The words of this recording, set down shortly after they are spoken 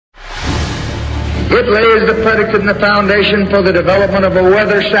It lays the predicate and the foundation for the development of a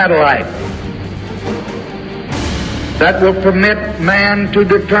weather satellite that will permit man to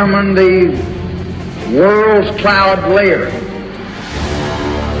determine the world's cloud layer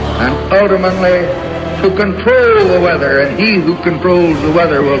and ultimately to control the weather, and he who controls the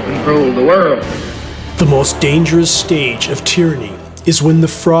weather will control the world. The most dangerous stage of tyranny is when the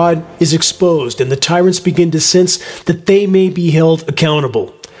fraud is exposed and the tyrants begin to sense that they may be held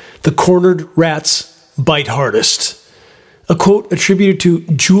accountable. The cornered rats bite hardest. A quote attributed to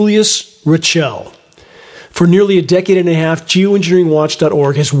Julius Rachel. For nearly a decade and a half,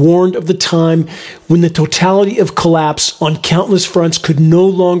 geoengineeringwatch.org has warned of the time when the totality of collapse on countless fronts could no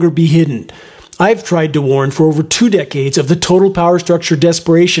longer be hidden. I've tried to warn for over 2 decades of the total power structure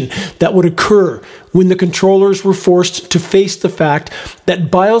desperation that would occur when the controllers were forced to face the fact that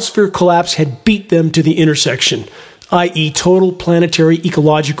biosphere collapse had beat them to the intersection, i.e. total planetary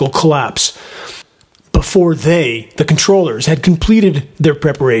ecological collapse, before they, the controllers, had completed their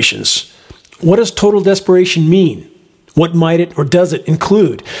preparations. What does total desperation mean? What might it or does it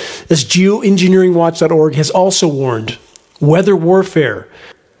include? As geoengineeringwatch.org has also warned, weather warfare,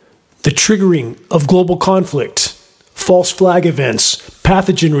 the triggering of global conflict, false flag events,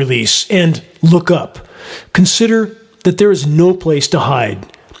 pathogen release, and look up. Consider that there is no place to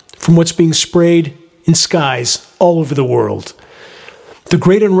hide from what's being sprayed in skies all over the world. The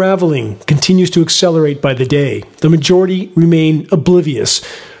great unraveling continues to accelerate by the day. The majority remain oblivious,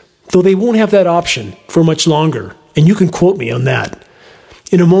 though they won't have that option for much longer, and you can quote me on that.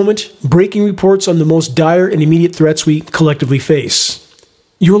 In a moment, breaking reports on the most dire and immediate threats we collectively face.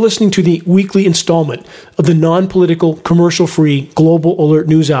 You're listening to the weekly installment of the non-political, commercial-free Global Alert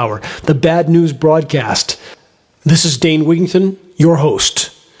News Hour, the Bad News Broadcast. This is Dane Wigington, your host.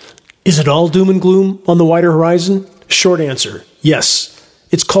 Is it all doom and gloom on the wider horizon? Short answer, yes.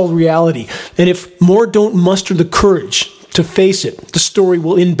 It's called reality, and if more don't muster the courage to face it, the story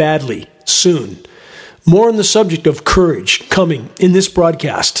will end badly, soon. More on the subject of courage coming in this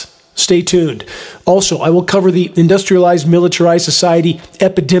broadcast. Stay tuned. Also, I will cover the industrialized, militarized society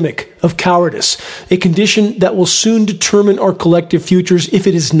epidemic of cowardice, a condition that will soon determine our collective futures if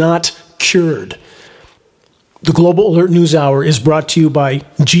it is not cured. The Global Alert News Hour is brought to you by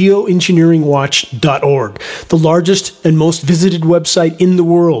geoengineeringwatch.org, the largest and most visited website in the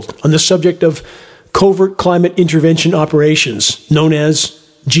world on the subject of covert climate intervention operations, known as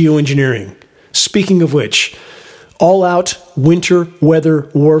geoengineering. Speaking of which, all-out winter weather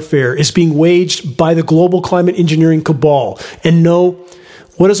warfare is being waged by the global climate engineering cabal. And no,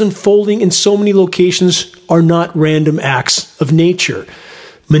 what is unfolding in so many locations are not random acts of nature.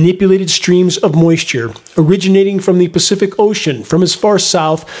 Manipulated streams of moisture originating from the Pacific Ocean from as far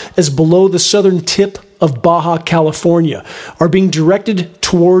south as below the southern tip of Baja California are being directed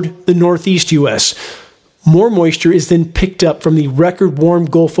toward the northeast U.S. More moisture is then picked up from the record warm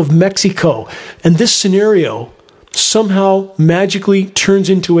Gulf of Mexico, and this scenario somehow magically turns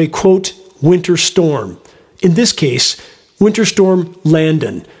into a, quote, winter storm. In this case, Winter Storm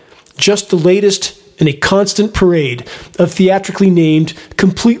Landon, just the latest in a constant parade of theatrically named,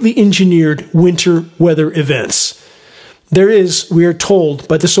 completely engineered winter weather events. There is, we are told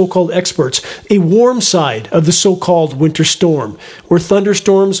by the so-called experts, a warm side of the so-called winter storm, where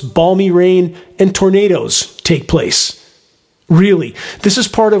thunderstorms, balmy rain, and tornadoes take place. Really, this is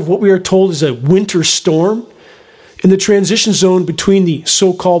part of what we are told is a winter storm? In the transition zone between the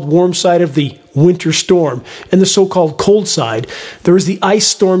so-called warm side of the winter storm and the so-called cold side, there is the ice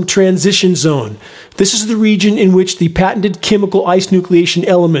storm transition zone. This is the region in which the patented chemical ice nucleation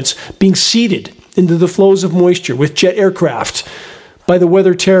elements being seeded into the flows of moisture with jet aircraft by the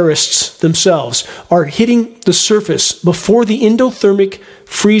weather terrorists themselves are hitting the surface before the endothermic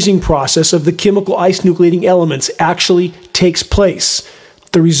freezing process of the chemical ice nucleating elements actually takes place.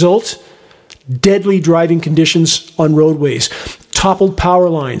 The result? Deadly driving conditions on roadways, toppled power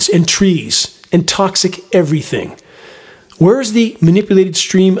lines and trees, and toxic everything. Where is the manipulated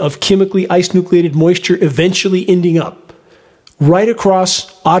stream of chemically ice-nucleated moisture eventually ending up? Right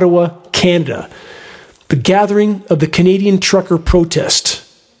across Ottawa, Canada. The gathering of the Canadian trucker protest.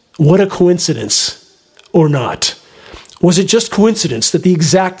 What a coincidence, or not. Was it just coincidence that the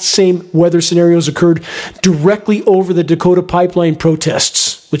exact same weather scenarios occurred directly over the Dakota Pipeline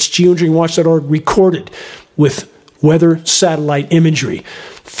protests, which geoengineeringwatch.org recorded with weather satellite imagery?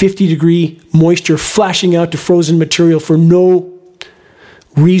 50-degree moisture flashing out to frozen material for no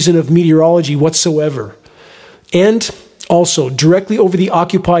reason of meteorology whatsoever. And also, directly over the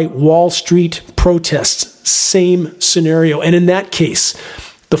Occupy Wall Street protests, same scenario. And in that case,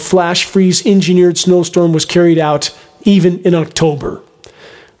 the flash freeze engineered snowstorm was carried out even in October.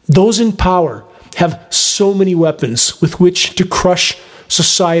 Those in power have so many weapons with which to crush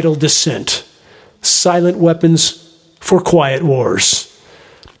societal dissent. Silent weapons for quiet wars.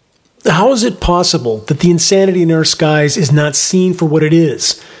 How is it possible that the insanity in our skies is not seen for what it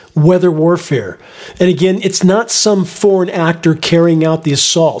is? Weather warfare. And again, it's not some foreign actor carrying out the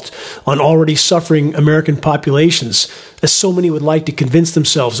assault on already suffering American populations, as so many would like to convince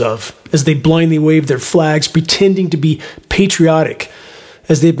themselves of, as they blindly wave their flags, pretending to be patriotic,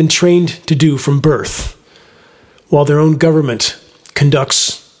 as they've been trained to do from birth, while their own government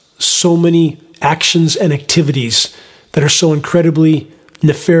conducts so many actions and activities that are so incredibly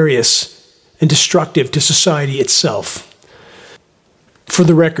nefarious and destructive to society itself. For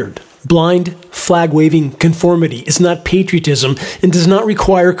the record, blind flag-waving conformity is not patriotism and does not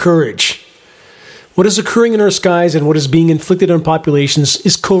require courage. What is occurring in our skies and what is being inflicted on populations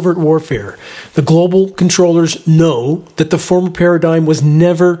is covert warfare. The global controllers know that the former paradigm was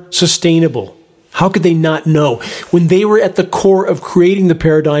never sustainable. How could they not know when they were at the core of creating the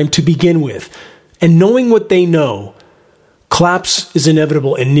paradigm to begin with? And knowing what they know, collapse is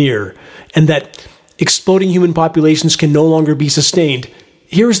inevitable and near, and that exploding human populations can no longer be sustained.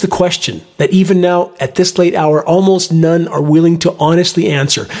 Here is the question that even now, at this late hour, almost none are willing to honestly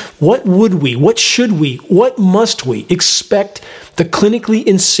answer. What would we, what should we, what must we expect the clinically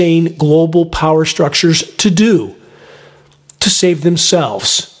insane global power structures to do to save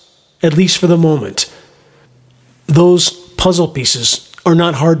themselves, at least for the moment? Those puzzle pieces are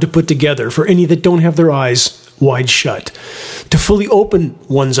not hard to put together for any that don't have their eyes wide shut. To fully open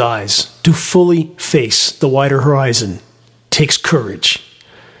one's eyes, to fully face the wider horizon, takes courage.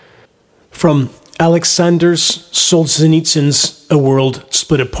 From Alexander Solzhenitsyn's A World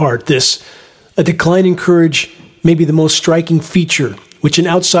Split Apart, a decline in courage may be the most striking feature which an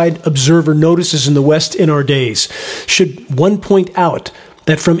outside observer notices in the West in our days. Should one point out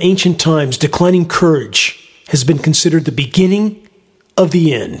that from ancient times, declining courage has been considered the beginning of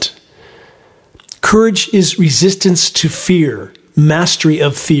the end. Courage is resistance to fear, mastery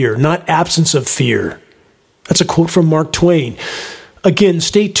of fear, not absence of fear. That's a quote from Mark Twain. Again,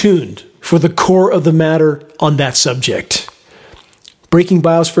 stay tuned for the core of the matter on that subject. Breaking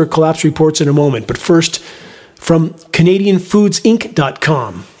biosphere collapse reports in a moment, but first, from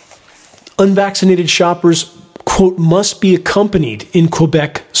CanadianFoodsInc.com. Unvaccinated shoppers, quote, must be accompanied in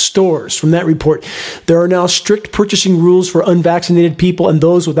Quebec stores. From that report, there are now strict purchasing rules for unvaccinated people and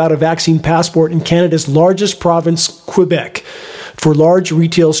those without a vaccine passport in Canada's largest province, Quebec. For large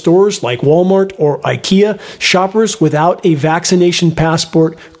retail stores like Walmart or IKEA, shoppers without a vaccination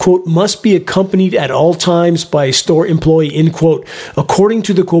passport, quote, must be accompanied at all times by a store employee, end quote, according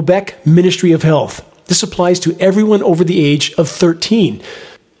to the Quebec Ministry of Health. This applies to everyone over the age of 13.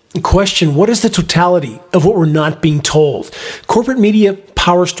 Question, what is the totality of what we're not being told? Corporate media,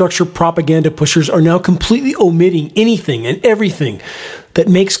 power structure, propaganda pushers are now completely omitting anything and everything that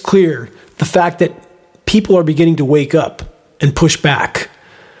makes clear the fact that people are beginning to wake up and push back.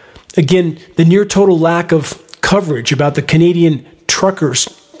 Again, the near total lack of coverage about the Canadian truckers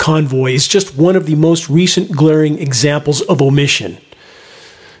convoy is just one of the most recent glaring examples of omission.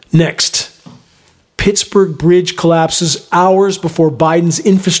 Next, Pittsburgh Bridge collapses hours before Biden's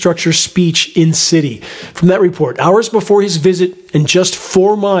infrastructure speech in city. From that report, hours before his visit and just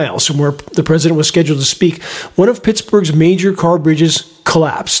 4 miles from where the president was scheduled to speak, one of Pittsburgh's major car bridges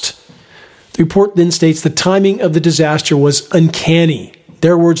collapsed. The report then states the timing of the disaster was uncanny.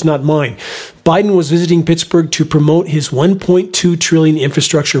 Their words, not mine. Biden was visiting Pittsburgh to promote his $1.2 trillion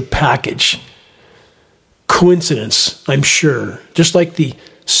infrastructure package. Coincidence, I'm sure. Just like the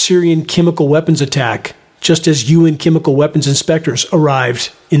Syrian chemical weapons attack, just as UN chemical weapons inspectors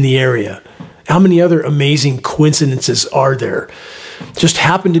arrived in the area. How many other amazing coincidences are there? Just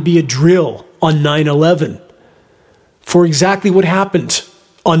happened to be a drill on 9/11 for exactly what happened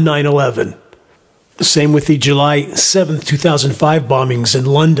on 9/11. The same with the July 7th, 2005 bombings in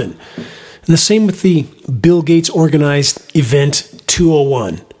London. And the same with the Bill Gates organized Event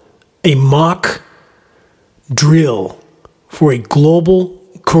 201, a mock drill for a global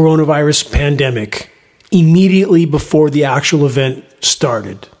coronavirus pandemic immediately before the actual event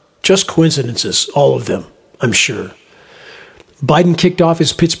started. Just coincidences, all of them, I'm sure. Biden kicked off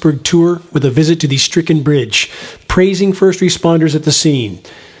his Pittsburgh tour with a visit to the stricken bridge, praising first responders at the scene.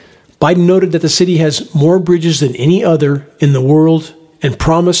 Biden noted that the city has more bridges than any other in the world and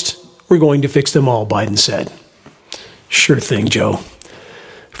promised, we're going to fix them all, Biden said. Sure thing, Joe.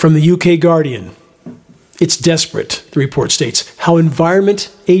 From the UK Guardian, it's desperate, the report states, how environment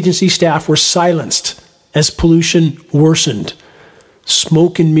agency staff were silenced as pollution worsened.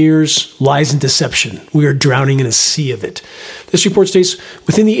 Smoke and mirrors, lies and deception. We are drowning in a sea of it. This report states,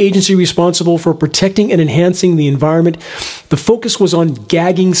 within the agency responsible for protecting and enhancing the environment, the focus was on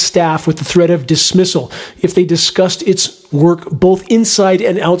gagging staff with the threat of dismissal if they discussed its work both inside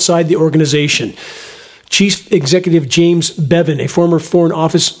and outside the organization. Chief Executive James Bevan, a former Foreign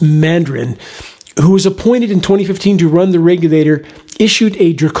Office Mandarin, who was appointed in 2015 to run the regulator, issued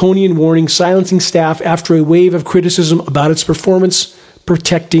a draconian warning silencing staff after a wave of criticism about its performance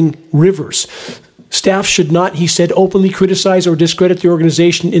protecting rivers. Staff should not, he said, openly criticize or discredit the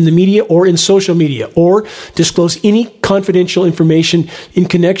organization in the media or in social media, or disclose any confidential information in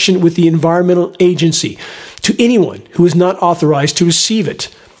connection with the environmental agency to anyone who is not authorized to receive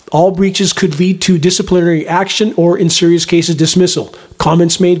it. All breaches could lead to disciplinary action or, in serious cases, dismissal.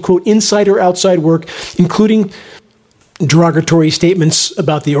 Comments made, quote, inside or outside work, including derogatory statements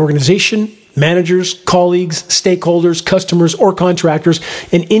about the organization, managers, colleagues, stakeholders, customers, or contractors,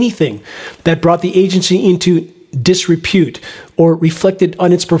 and anything that brought the agency into disrepute or reflected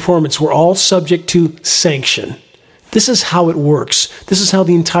on its performance were all subject to sanction. This is how it works. This is how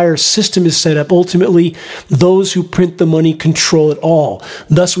the entire system is set up. Ultimately, those who print the money control it all.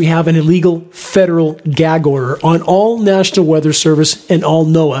 Thus, we have an illegal federal gag order on all National Weather Service and all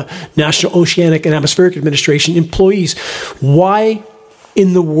NOAA, National Oceanic and Atmospheric Administration employees. Why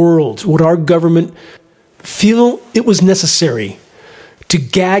in the world would our government feel it was necessary to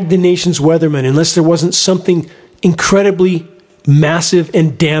gag the nation's weathermen unless there wasn't something incredibly massive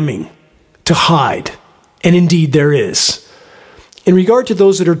and damning to hide? And indeed, there is. In regard to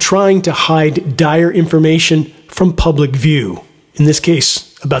those that are trying to hide dire information from public view, in this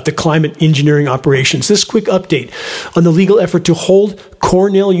case, about the climate engineering operations, this quick update on the legal effort to hold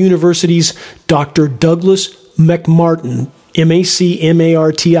Cornell University's Dr. Douglas McMartin,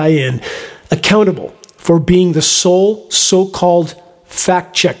 MACMARTIN, accountable for being the sole so-called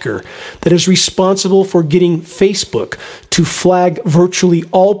fact checker that is responsible for getting Facebook to flag virtually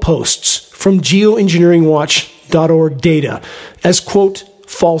all posts from geoengineeringwatch.org data as, quote,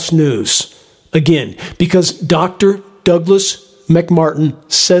 false news. Again, because Dr. Douglas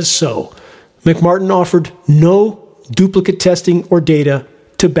McMartin says so. McMartin offered no duplicate testing or data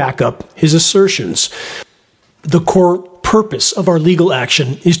to back up his assertions. The core purpose of our legal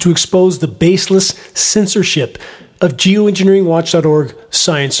action is to expose the baseless censorship of geoengineeringwatch.org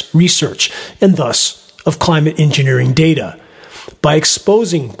science research, and thus of climate engineering data. By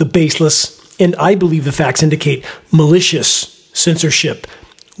exposing the baseless, and I believe the facts indicate malicious censorship,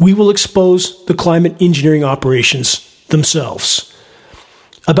 we will expose the climate engineering operations themselves.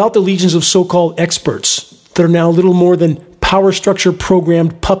 About the legions of so-called experts that are now little more than power structure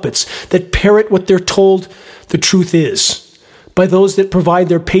programmed puppets that parrot what they're told the truth is by those that provide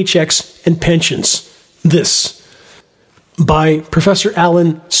their paychecks and pensions. This by Professor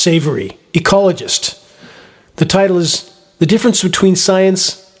Alan Savory, ecologist. The title is The Difference Between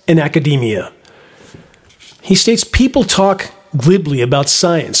Science and Academia. He states, people talk glibly about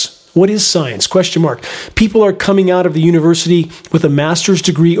science. What is science? Question mark. People are coming out of the university with a master's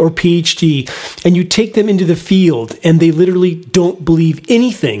degree or PhD, and you take them into the field, and they literally don't believe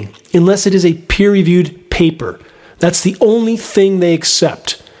anything unless it is a peer-reviewed paper. That's the only thing they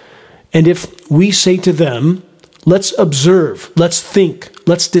accept. And if we say to them, let's observe, let's think,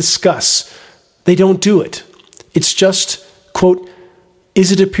 let's discuss, they don't do it. It's just, quote,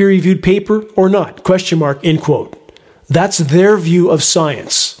 is it a peer-reviewed paper or not? Question mark, end quote. That's their view of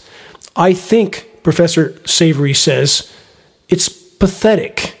science. I think, Professor Savory says, it's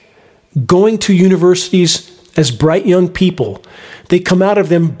pathetic. Going to universities as bright young people, they come out of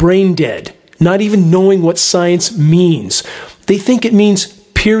them brain dead, not even knowing what science means. They think it means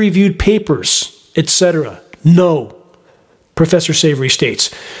peer-reviewed papers, etc. No, Professor Savory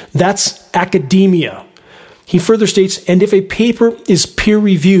states, that's academia. He further states, and if a paper is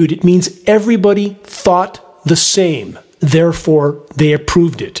peer-reviewed, it means everybody thought the same. Therefore, they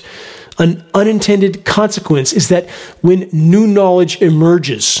approved it. An unintended consequence is that when new knowledge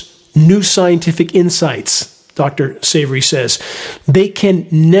emerges, new scientific insights, Dr. Savory says, they can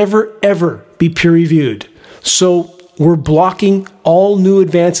never, ever be peer-reviewed. So we're blocking all new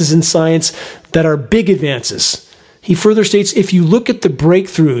advances in science that are big advances. He further states, if you look at the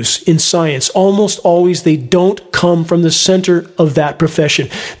breakthroughs in science, almost always they don't come from the center of that profession.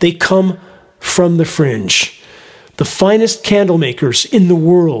 They come from the fringe. The finest candle makers in the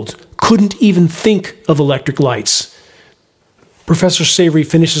world couldn't even think of electric lights. Professor Savory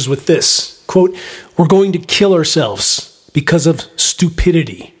finishes with this, quote, we're going to kill ourselves because of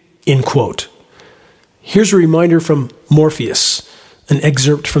stupidity, end quote. Here's a reminder from Morpheus, an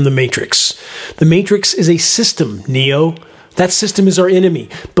excerpt from The Matrix. The Matrix is a system, Neo, That system is our enemy.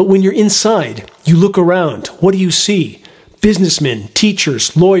 But when you're inside, you look around. What do you see? Businessmen,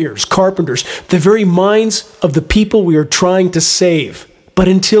 teachers, lawyers, carpenters, the very minds of the people we are trying to save. But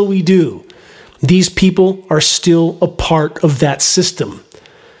until we do, these people are still a part of that system.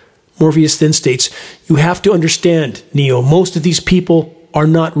 Morpheus then states, you have to understand, Neo, most of these people are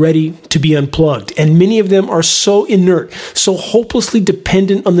not ready to be unplugged. And many of them are so inert, so hopelessly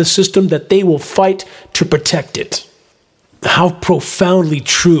dependent on the system that they will fight to protect it. How profoundly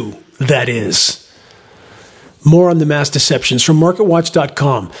true that is. More on the mass deceptions. From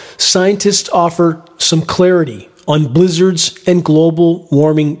MarketWatch.com, scientists offer some clarity on blizzards and global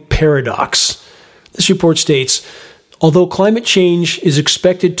warming paradox. This report states, although climate change is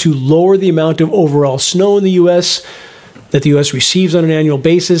expected to lower the amount of overall snow in the U.S. that the U.S. receives on an annual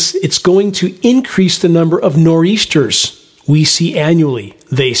basis, it's going to increase the number of nor'easters we see annually,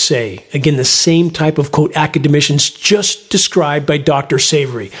 they say. Again, the same type of, quote, academicians just described by Dr.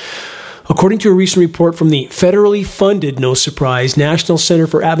 Savory. According to a recent report from the federally funded, no surprise, National Center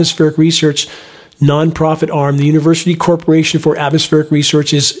for Atmospheric Research nonprofit arm, the University Corporation for Atmospheric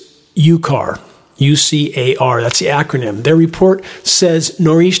Research is UCAR. UCAR, that's the acronym. Their report says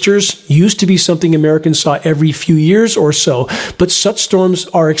nor'easters used to be something Americans saw every few years or so, but such storms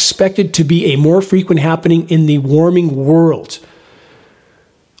are expected to be a more frequent happening in the warming world.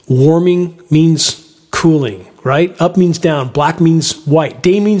 Warming means cooling, right? Up means down, black means white,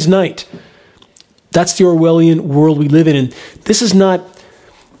 day means night. That's the Orwellian world we live in. And this is not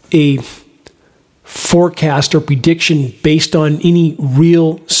a forecast or prediction based on any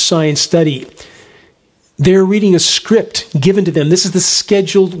real science study. They're reading a script given to them. This is the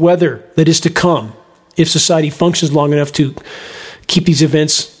scheduled weather that is to come if society functions long enough to keep these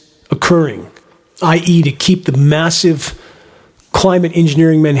events occurring, i.e. to keep the massive climate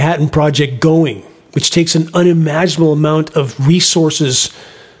engineering Manhattan Project going, which takes an unimaginable amount of resources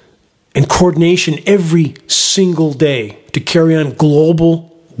and coordination every single day to carry on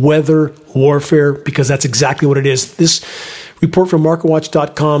global weather warfare, because that's exactly what it is. This report from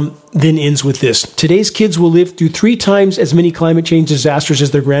MarketWatch.com then ends with this. Today's kids will live through 3 times as many climate change disasters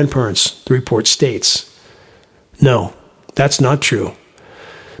as their grandparents, the report states. No, that's not true.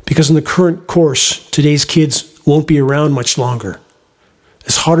 Because in the current course, today's kids won't be around much longer.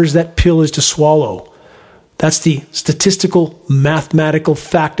 As hard as that pill is to swallow, that's the statistical, mathematical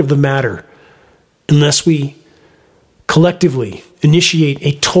fact of the matter. Unless we collectively initiate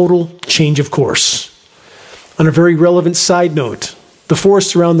a total change of course. On a very relevant side note, the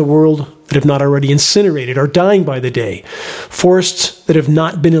forests around the world that have not already incinerated are dying by the day. Forests that have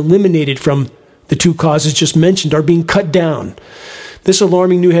not been eliminated from the 2 causes just mentioned are being cut down. This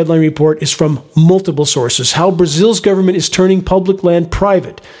alarming new headline report is from multiple sources. How Brazil's government is turning public land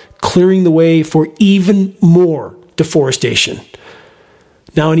private, clearing the way for even more deforestation.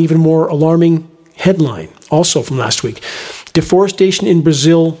 Now an even more alarming headline, also from last week. Deforestation in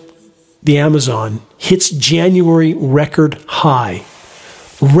Brazil, the Amazon, hits January record high.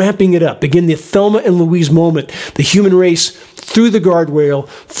 Ramping it up. Again, the Thelma and Louise moment. The human race through the guardrail,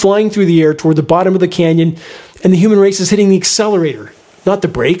 flying through the air toward the bottom of the canyon, and the human race is hitting the accelerator, not the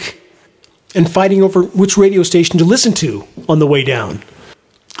brake, and fighting over which radio station to listen to on the way down.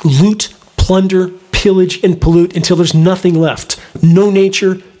 Loot, plunder, pillage, and pollute until there's nothing left. No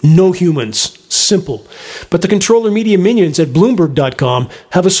nature, no humans. Simple. But the controller media minions at Bloomberg.com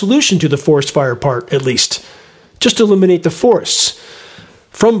have a solution to the forest fire part, at least. Just eliminate the forests.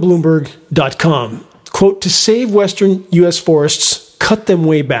 From Bloomberg.com, quote, to save western U.S. forests, cut them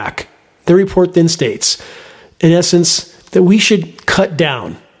way back. Their report then states, in essence, that we should cut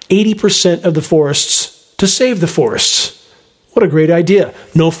down 80% of the forests to save the forests. What a great idea.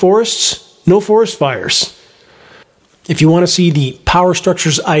 No forests, no forest fires. If you want to see the power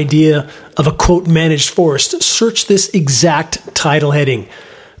structure's idea of a, quote, managed forest, search this exact title heading,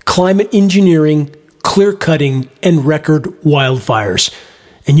 Climate Engineering, Clear-Cutting, and Record Wildfires.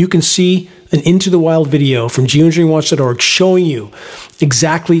 And you can see an Into the Wild video from geoengineeringwatch.org showing you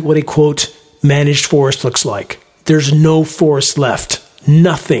exactly what a, quote, managed forest looks like. There's no forest left.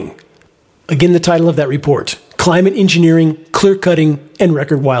 Nothing. Again, the title of that report, Climate Engineering, Clear-Cutting, and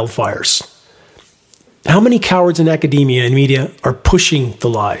Record Wildfires. How many cowards in academia and media are pushing the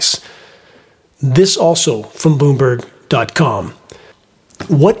lies? This also from Bloomberg.com.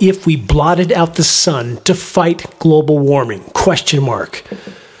 What if we blotted out the sun to fight global warming? Question mark.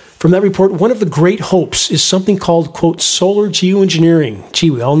 From that report, one of the great hopes is something called, quote, solar geoengineering.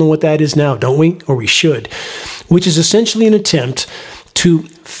 Gee, we all know what that is now, don't we? Or we should. Which is essentially an attempt to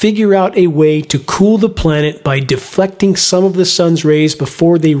figure out a way to cool the planet by deflecting some of the sun's rays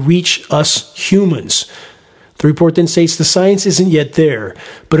before they reach us humans. The report then states the science isn't yet there,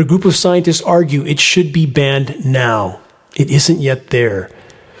 but a group of scientists argue it should be banned now. It isn't yet there.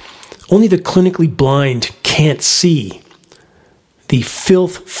 Only the clinically blind can't see the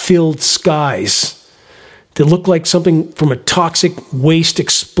filth-filled skies that look like something from a toxic waste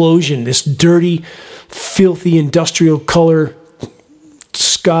explosion, this dirty, filthy industrial color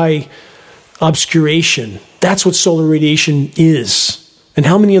sky obscuration. That's what solar radiation is. And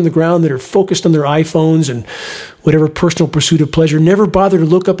how many on the ground that are focused on their iPhones and whatever personal pursuit of pleasure never bother to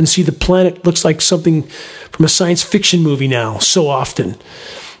look up and see the planet looks like something from a science fiction movie now, so often.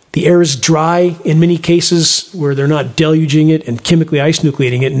 The air is dry in many cases where they're not deluging it and chemically ice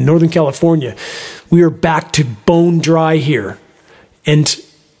nucleating it. In Northern California, we are back to bone dry here. And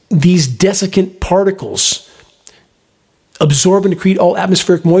these desiccant particles absorb and accrete all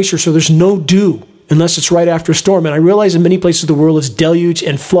atmospheric moisture, so there's no dew unless it's right after a storm. And I realize in many places of the world it's deluge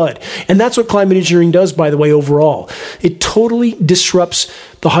and flood. And that's what climate engineering does, by the way, overall. It totally disrupts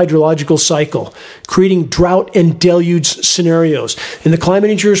the hydrological cycle, creating drought and deluge scenarios. And the climate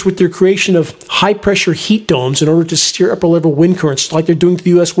engineers, with their creation of high-pressure heat domes in order to steer upper-level wind currents like they're doing to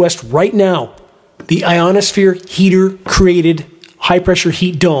the U.S. West right now, the ionosphere heater-created high-pressure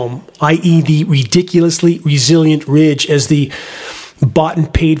heat dome, i.e. the ridiculously resilient ridge, as the bought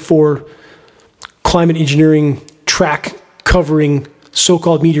and paid for climate engineering track covering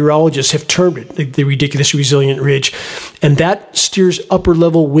so-called meteorologists have termed it, the ridiculously resilient ridge. And that steers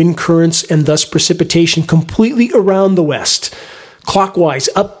upper-level wind currents and thus precipitation completely around the West, clockwise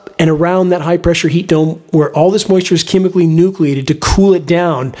up and around that high-pressure heat dome where all this moisture is chemically nucleated to cool it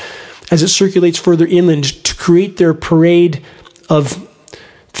down as it circulates further inland to create their parade of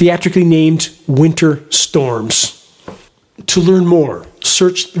theatrically named winter storms. To learn more,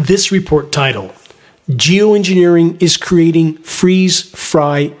 search this report title: Geoengineering is creating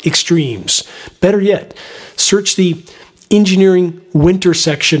freeze-fry extremes. Better yet, search the engineering winter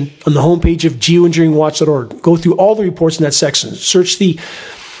section on the homepage of geoengineeringwatch.org. Go through all the reports in that section. Search the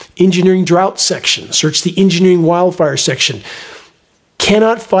engineering drought section. Search the engineering wildfire section.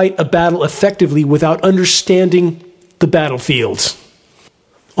 Cannot fight a battle effectively without understanding the battlefields.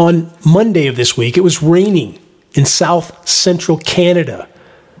 On Monday of this week, it was raining in south central Canada.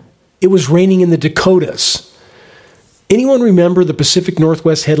 It was raining in the Dakotas. Anyone remember the Pacific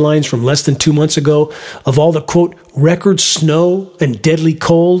Northwest headlines from less than 2 months ago of all the, quote, record snow and deadly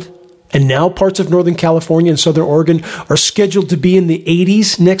cold? And now parts of Northern California and Southern Oregon are scheduled to be in the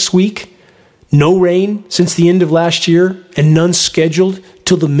 80s next week. No rain since the end of last year, and none scheduled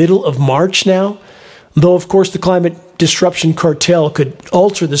till the middle of March now. Though, of course, the climate disruption cartel could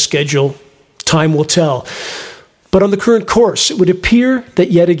alter the schedule. Time will tell. But on the current course, it would appear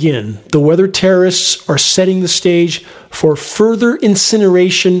that yet again, the weather terrorists are setting the stage for further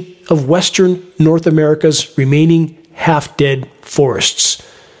incineration of Western North America's remaining half-dead forests.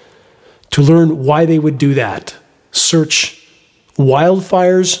 To learn why they would do that, search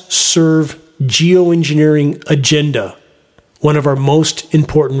Wildfires Serve Geoengineering Agenda, one of our most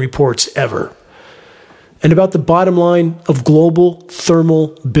important reports ever. And about the bottom line of global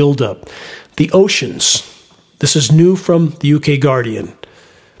thermal buildup. The oceans. This is new from the UK Guardian.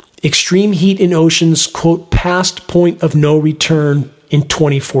 Extreme heat in oceans, quote, past point of no return in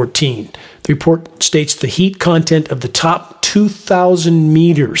 2014. The report states the heat content of the top 2,000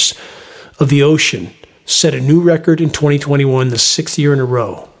 meters of the ocean set a new record in 2021, the 6th year in a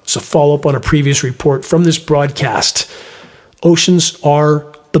row. It's a follow-up on a previous report from this broadcast. Oceans are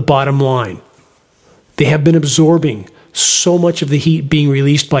the bottom line. They have been absorbing so much of the heat being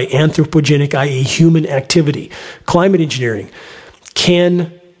released by anthropogenic, i.e. human activity. Climate engineering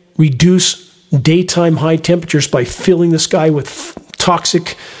can reduce daytime high temperatures by filling the sky with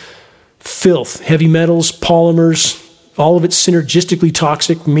toxic filth, heavy metals, polymers, all of it synergistically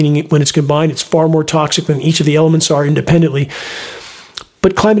toxic, meaning when it's combined, it's far more toxic than each of the elements are independently.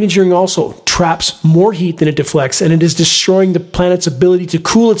 But climate engineering also traps more heat than it deflects, and it is destroying the planet's ability to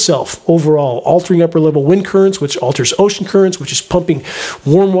cool itself overall, altering upper-level wind currents, which alters ocean currents, which is pumping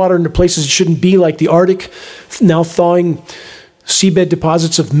warm water into places it shouldn't be, like the Arctic, now thawing seabed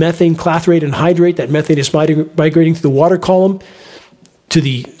deposits of methane, clathrate, and hydrate. That methane is migrating through the water column to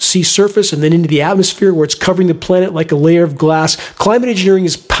the sea surface and then into the atmosphere, where it's covering the planet like a layer of glass. Climate engineering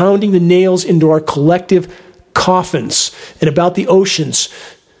is pounding the nails into our collective coffins. And about the oceans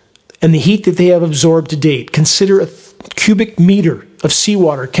and the heat that they have absorbed to date, consider a cubic meter of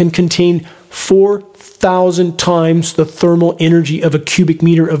seawater can contain 4,000 times the thermal energy of a cubic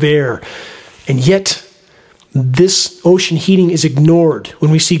meter of air. And yet, this ocean heating is ignored when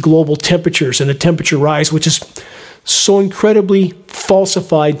we see global temperatures and the temperature rise, which is so incredibly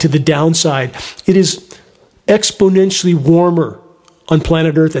falsified to the downside. It is exponentially warmer on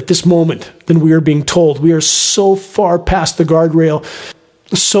planet Earth at this moment than we are being told. We are so far past the guardrail,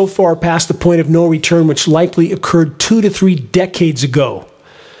 so far past the point of no return, which likely occurred 2 to 3 decades ago.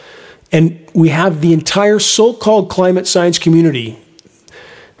 And we have the entire so-called climate science community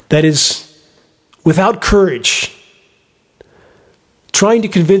that is without courage, trying to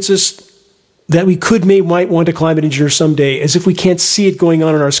convince us that we might want a climate engineer someday, as if we can't see it going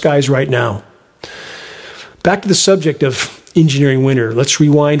on in our skies right now. Back to the subject of engineering winter. Let's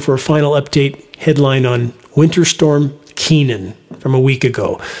rewind for a final update headline on Winter Storm Keenan from a week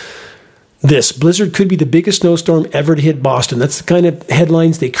ago. This blizzard could be the biggest snowstorm ever to hit Boston. That's the kind of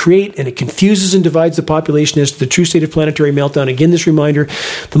headlines they create, and it confuses and divides the population as to the true state of planetary meltdown. Again, this reminder,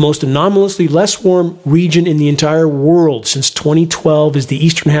 the most anomalously less warm region in the entire world since 2012 is the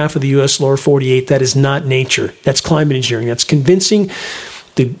eastern half of the U.S. lower 48. That is not nature. That's climate engineering. That's convincing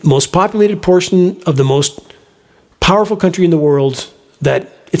the most populated portion of the most powerful country in the world that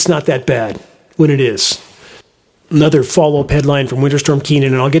it's not that bad when it is. Another follow-up headline from Winter Storm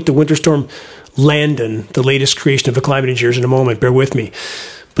Keenan, and I'll get to Winter Storm Landon, the latest creation of the climate engineers, in a moment. Bear with me.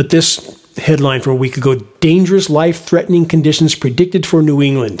 But this headline from a week ago, dangerous life-threatening conditions predicted for New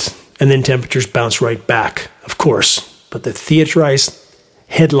England. And then temperatures bounce right back, of course. But the theaterized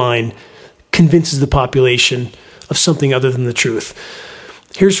headline convinces the population of something other than the truth.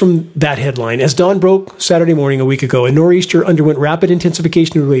 Here's from that headline. As dawn broke Saturday morning a week ago, a nor'easter underwent rapid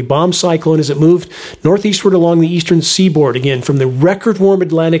intensification into a bomb cyclone as it moved northeastward along the eastern seaboard, again, from the record-warm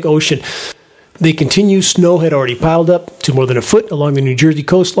Atlantic Ocean. They continue. Snow had already piled up to more than a foot along the New Jersey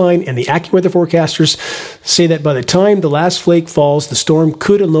coastline, and the AccuWeather forecasters say that by the time the last flake falls, the storm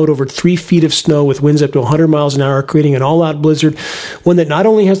could unload over 3 feet of snow with winds up to 100 miles an hour, creating an all-out blizzard, one that not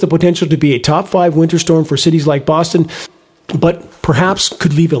only has the potential to be a top 5 winter storm for cities like Boston, but perhaps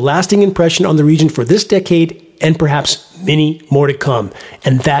could leave a lasting impression on the region for this decade and perhaps many more to come.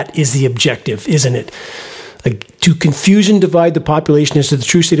 And that is the objective, isn't it? To confuse and divide the population as to the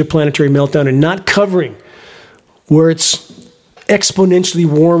true state of planetary meltdown and not covering where it's exponentially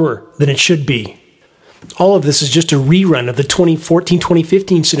warmer than it should be. All of this is just a rerun of the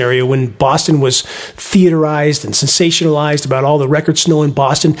 2014-2015 scenario when Boston was theaterized and sensationalized about all the record snow in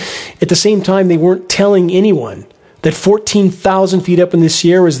Boston. At the same time, they weren't telling anyone that 14,000 feet up in the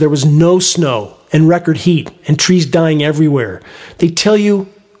Sierras, there was no snow and record heat and trees dying everywhere. They tell you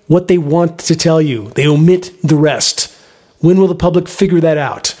what they want to tell you. They omit the rest. When will the public figure that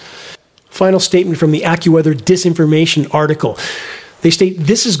out? Final statement from the AccuWeather disinformation article. They state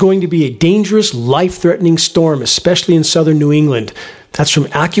this is going to be a dangerous, life-threatening storm, especially in southern New England. That's from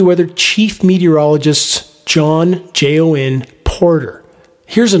AccuWeather Chief Meteorologist John Jon Porter.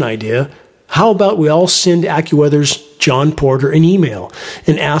 Here's an idea. How about we all send AccuWeather's John Porter an email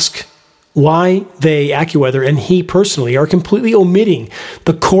and ask why they, AccuWeather, and he personally are completely omitting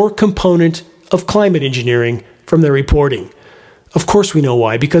the core component of climate engineering from their reporting. Of course we know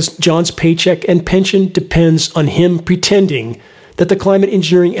why, because John's paycheck and pension depends on him pretending that the climate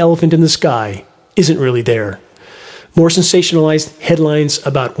engineering elephant in the sky isn't really there. More sensationalized headlines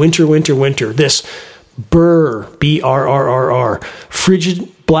about winter. This B-R-R-R-R, frigid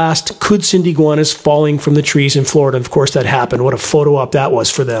blast could send iguanas falling from the trees in Florida. Of course, that happened. What a photo op that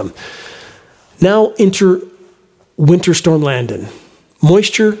was for them. Now enter Winter Storm Landon.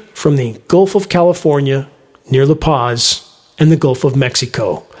 Moisture from the Gulf of California near La Paz and the Gulf of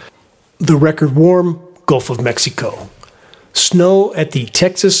Mexico. The record warm Gulf of Mexico. Snow at the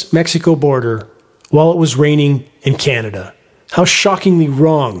Texas-Mexico border while it was raining in Canada. How shockingly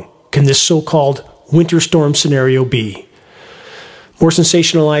wrong can this so-called winter storm scenario be? More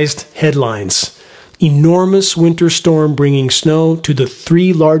sensationalized headlines. Enormous winter storm bringing snow to the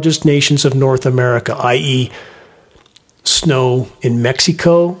 3 largest nations of North America, i.e. snow in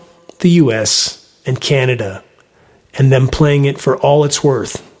Mexico, the U.S., and Canada, and them playing it for all it's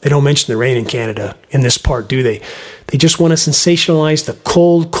worth. They don't mention the rain in Canada in this part, do they? They just want to sensationalize the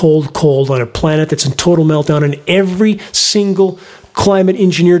cold, cold, cold on a planet that's in total meltdown, and every single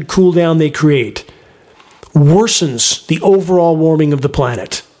climate-engineered cool down they create worsens the overall warming of the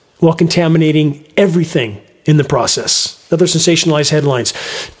planet while contaminating everything in the process. Other sensationalized headlines.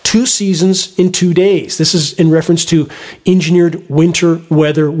 2 seasons in 2 days. This is in reference to engineered winter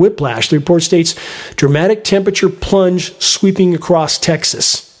weather whiplash. The report states, dramatic temperature plunge sweeping across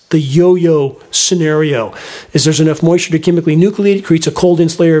Texas. The yo-yo scenario is there's enough moisture to chemically nucleate. It creates a cold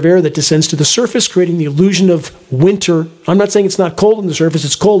dense layer of air that descends to the surface, creating the illusion of winter. I'm not saying it's not cold on the surface.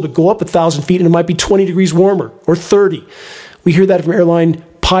 It's cold, but go up 1,000 feet and it might be 20 degrees warmer or 30. We hear that from airline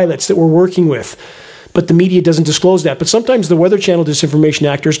pilots that we're working with. but the media doesn't disclose that. But sometimes the Weather Channel disinformation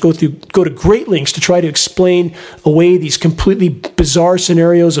actors go to great lengths to try to explain away these completely bizarre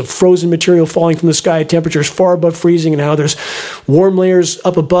scenarios of frozen material falling from the sky at temperatures far above freezing, and how there's warm layers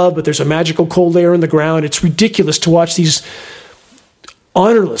up above, but there's a magical cold layer in the ground. It's ridiculous to watch these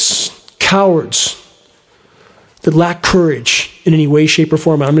honorless cowards that lack courage in any way, shape, or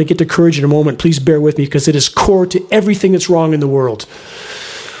form. I'm going to get to courage in a moment. Please bear with me, because it is core to everything that's wrong in the world.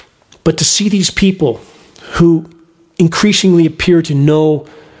 But to see these people who increasingly appear to know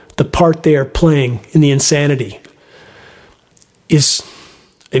the part they are playing in the insanity is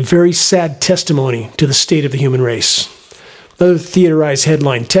a very sad testimony to the state of the human race. Another theaterized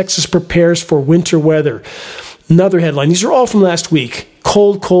headline: Texas prepares for winter weather. Another headline. These are all from last week.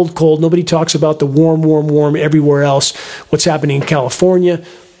 Cold, cold, cold. Nobody talks about the warm, warm, warm everywhere else. What's happening in California?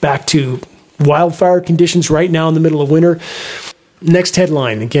 Back to wildfire conditions right now in the middle of winter. Next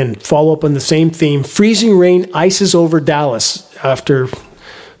headline, again, follow up on the same theme. Freezing rain ices over Dallas after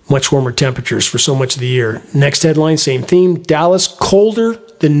much warmer temperatures for so much of the year. Next headline, same theme. Dallas colder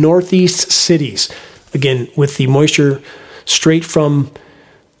than Northeast cities. Again, with the moisture straight from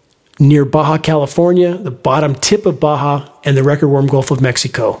near Baja California, the bottom tip of Baja, and the record warm Gulf of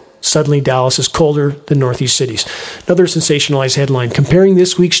Mexico. Suddenly, Dallas is colder than Northeast cities. Another sensationalized headline, comparing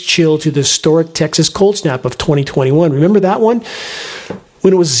this week's chill to the historic Texas cold snap of 2021. Remember that one?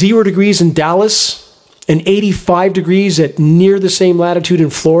 When it was 0 degrees in Dallas and 85 degrees at near the same latitude in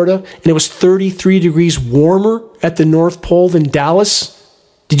Florida, and it was 33 degrees warmer at the North Pole than Dallas.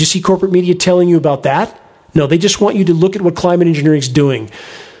 Did you see corporate media telling you about that? No, they just want you to look at what climate engineering is doing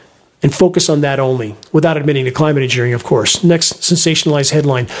and focus on that only, without admitting to climate engineering, of course. Next sensationalized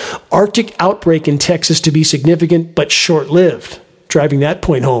headline, Arctic outbreak in Texas to be significant but short-lived. Driving that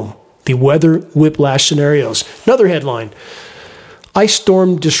point home, the weather whiplash scenarios. Another headline, ice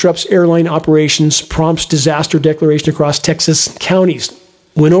storm disrupts airline operations, prompts disaster declaration across Texas counties.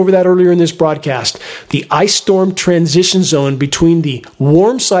 Went over that earlier in this broadcast. The ice storm transition zone between the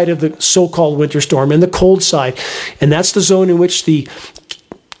warm side of the so-called winter storm and the cold side, and that's the zone in which the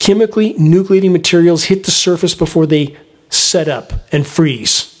chemically nucleating materials hit the surface before they set up and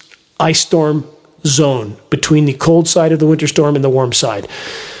freeze. Ice storm zone between the cold side of the winter storm and the warm side.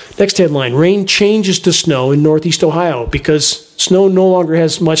 Next headline, rain changes to snow in Northeast Ohio because snow no longer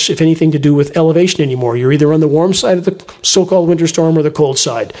has much, if anything, to do with elevation anymore. You're either on the warm side of the so-called winter storm or the cold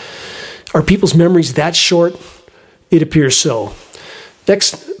side. Are people's memories that short? It appears so.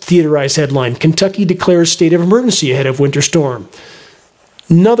 Next theaterized headline, Kentucky declares state of emergency ahead of winter storm.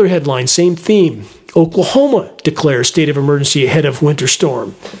 Another headline, same theme. Oklahoma declares state of emergency ahead of winter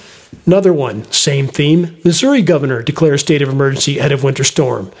storm. Another one, same theme. Missouri governor declares state of emergency ahead of winter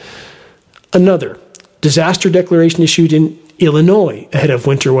storm. Another, disaster declaration issued in Illinois ahead of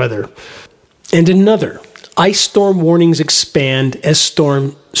winter weather. And another, ice storm warnings expand as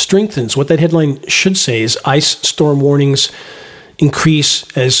storm strengthens. What that headline should say is ice storm warnings increase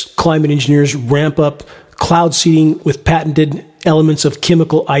as climate engineers ramp up cloud seeding with patented elements of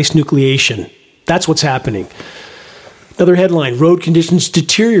chemical ice nucleation. That's what's happening. Another headline, road conditions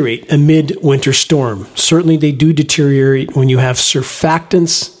deteriorate amid winter storm. Certainly they do deteriorate when you have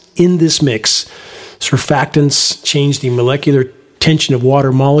surfactants in this mix. Surfactants change the molecular tension of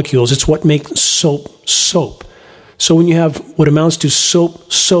water molecules. It's what makes soap soap. So when you have what amounts to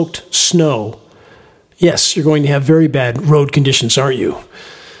soap-soaked snow, yes, you're going to have very bad road conditions, aren't you?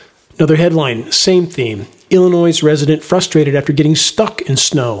 Another headline, same theme. Illinois resident frustrated after getting stuck in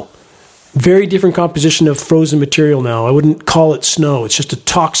snow. Very different composition of frozen material now. I wouldn't call it snow. It's just a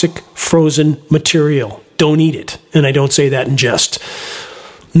toxic frozen material. Don't eat it. And I don't say that in jest.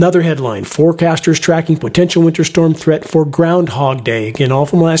 Another headline, forecasters tracking potential winter storm threat for Groundhog Day. Again, all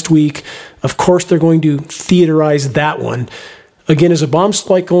from last week. Of course, they're going to theaterize that one. Again, as a bomb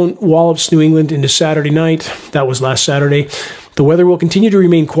cyclone wallops New England into Saturday night, that was last Saturday, the weather will continue to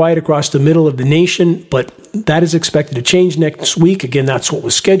remain quiet across the middle of the nation, but that is expected to change next week. Again, that's what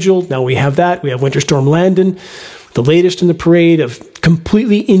was scheduled. Now we have that. We have Winter Storm Landon, the latest in the parade of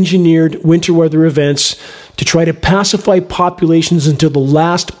completely engineered winter weather events to try to pacify populations until the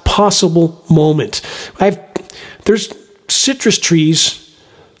last possible moment. There's citrus trees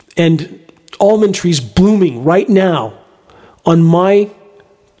and almond trees blooming right now on my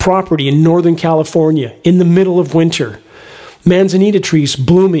property in Northern California in the middle of winter. Manzanita trees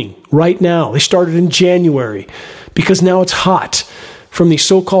blooming right now. They started in January because now it's hot. From the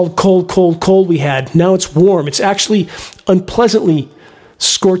so-called cold we had, now it's warm. It's actually unpleasantly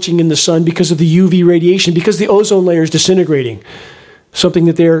scorching in the sun because of the UV radiation, because the ozone layer is disintegrating. Something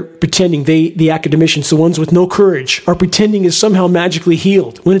that they're pretending, the academicians, the ones with no courage, are pretending is somehow magically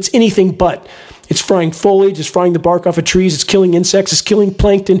healed when it's anything but. It's frying foliage, it's frying the bark off of trees, it's killing insects, it's killing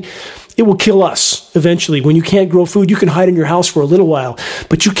plankton. It will kill us eventually. When you can't grow food, you can hide in your house for a little while,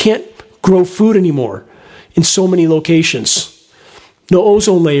 but you can't grow food anymore in so many locations. No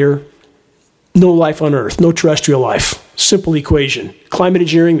ozone layer, no life on Earth, no terrestrial life. Simple equation. Climate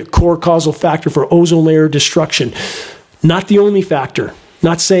engineering, the core causal factor for ozone layer destruction. Not the only factor.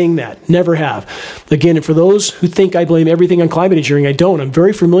 Not saying that. Never have. Again, and for those who think I blame everything on climate engineering, I don't. I'm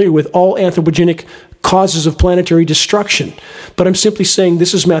very familiar with all anthropogenic causes of planetary destruction. But I'm simply saying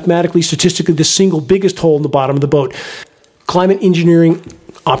this is mathematically, statistically, the single biggest hole in the bottom of the boat. Climate engineering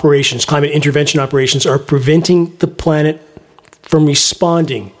operations, climate intervention operations are preventing the planet from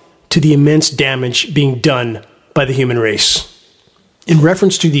responding to the immense damage being done by the human race. In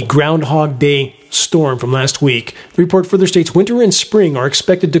reference to the Groundhog Day storm from last week, the report further states winter and spring are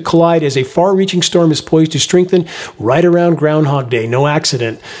expected to collide as a far-reaching storm is poised to strengthen right around Groundhog Day. No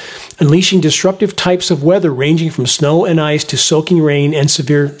accident. Unleashing disruptive types of weather ranging from snow and ice to soaking rain and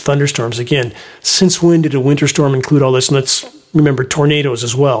severe thunderstorms. Again, since when did a winter storm include all this? And let's remember tornadoes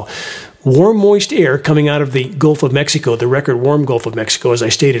as well. Warm, moist air coming out of the Gulf of Mexico, the record warm Gulf of Mexico, as I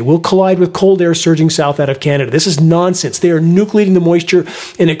stated, will collide with cold air surging south out of Canada. This is nonsense. They are nucleating the moisture,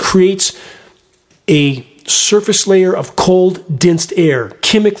 and it creates a surface layer of cold, dense air,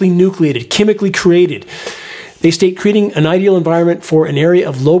 chemically nucleated, chemically created. They state creating an ideal environment for an area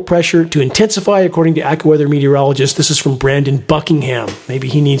of low pressure to intensify, according to AccuWeather meteorologist. This is from Brandon Buckingham. Maybe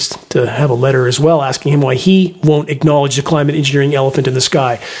he needs to have a letter as well asking him why he won't acknowledge the climate engineering elephant in the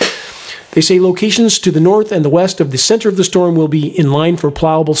sky. They say locations to the north and the west of the center of the storm will be in line for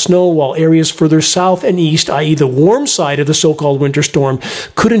plowable snow, while areas further south and east, i.e. the warm side of the so-called winter storm,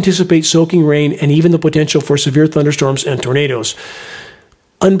 could anticipate soaking rain and even the potential for severe thunderstorms and tornadoes.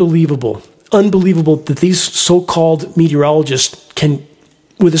 Unbelievable. Unbelievable that these so-called meteorologists can,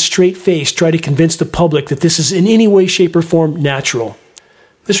 with a straight face, try to convince the public that this is in any way, shape, or form natural.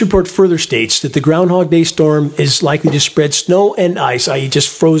 This report further states that the Groundhog Day storm is likely to spread snow and ice, i.e. just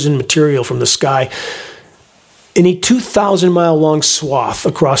frozen material from the sky, in a 2,000-mile-long swath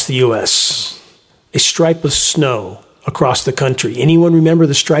across the U.S., a stripe of snow across the country. Anyone remember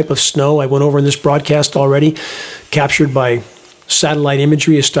the stripe of snow I went over in this broadcast already, captured by satellite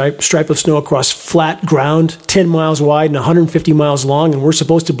imagery, a stripe of snow across flat ground, 10 miles wide and 150 miles long, and we're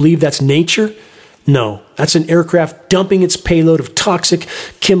supposed to believe that's nature? No, that's an aircraft dumping its payload of toxic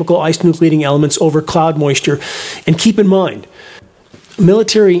chemical ice nucleating elements over cloud moisture. And keep in mind, a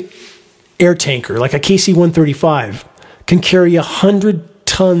military air tanker like a KC-135 can carry 100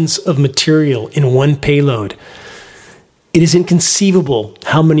 tons of material in one payload. It is inconceivable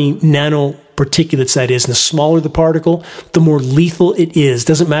how many nanoparticulates that is. And the smaller the particle, the more lethal it is.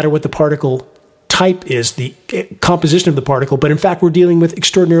 Doesn't matter what the particle type is, the composition of the particle, but in fact we're dealing with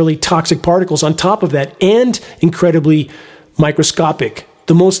extraordinarily toxic particles on top of that, and incredibly microscopic,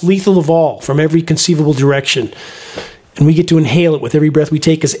 the most lethal of all from every conceivable direction. And we get to inhale it with every breath we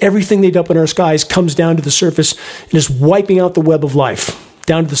take, as everything they dump in our skies comes down to the surface and is wiping out the web of life,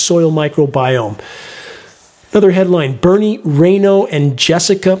 down to the soil microbiome. Another headline, Bernie Rayno and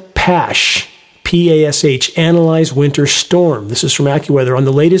Jessica Pash, P-A-S-H, analyze winter storm. This is from AccuWeather. On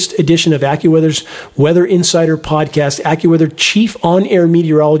the latest edition of AccuWeather's Weather Insider podcast, AccuWeather chief on-air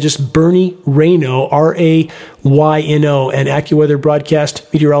meteorologist Bernie Rayno, R-A-Y-N-O, and AccuWeather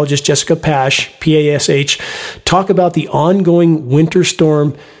broadcast meteorologist Jessica Pash, P-A-S-H, talk about the ongoing winter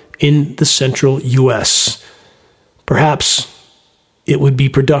storm in the central U.S. Perhaps it would be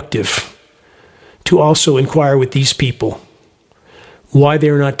productive to also inquire with these people why they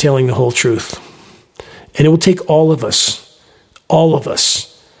are not telling the whole truth. And it will take all of us,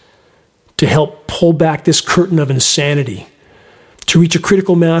 to help pull back this curtain of insanity, to reach a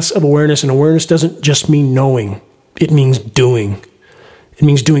critical mass of awareness. And awareness doesn't just mean knowing, it means doing. It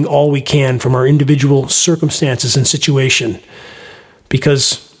means doing all we can from our individual circumstances and situation,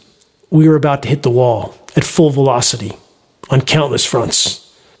 because we are about to hit the wall at full velocity on countless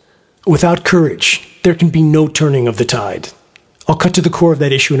fronts. Without courage, there can be no turning of the tide. I'll cut to the core of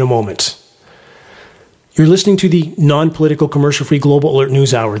that issue in a moment. You're listening to the non-political, commercial-free Global Alert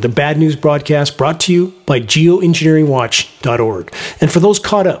News Hour, the bad news broadcast brought to you by geoengineeringwatch.org. And for those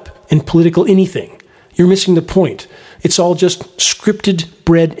caught up in political anything, you're missing the point. It's all just scripted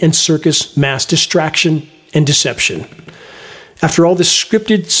bread and circus, mass distraction and deception. After all this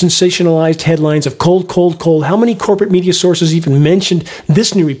scripted, sensationalized headlines of cold, cold, cold, how many corporate media sources even mentioned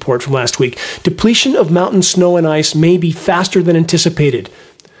this new report from last week? Depletion of mountain snow and ice may be faster than anticipated.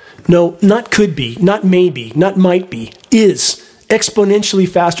 No, not could be, not maybe, not might be, is exponentially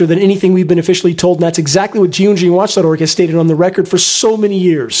faster than anything we've been officially told, and that's exactly what geoengineeringwatch.org has stated on the record for so many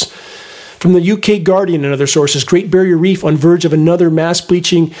years. From the UK Guardian and other sources, Great Barrier Reef on verge of another mass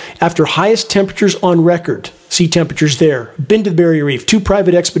bleaching after highest temperatures on record. Sea temperatures there. Been to the Barrier Reef. 2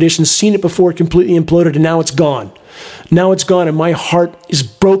 private expeditions, seen it before it completely imploded, and now it's gone. Now it's gone, and my heart is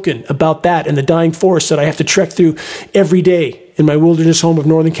broken about that and the dying forest that I have to trek through every day in my wilderness home of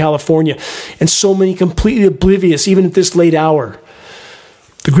Northern California. And so many completely oblivious, even at this late hour.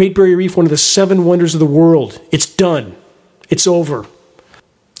 The Great Barrier Reef, one of the 7 wonders of the world. It's done. It's over.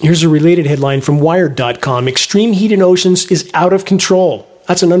 Here's a related headline from Wired.com. Extreme heat in oceans is out of control.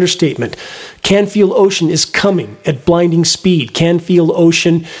 That's an understatement. Canfield Ocean is coming at blinding speed. Canfield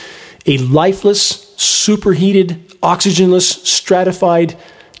Ocean, a lifeless, superheated, oxygenless, stratified,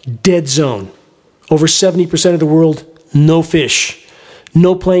 dead zone. Over 70% of the world, no fish,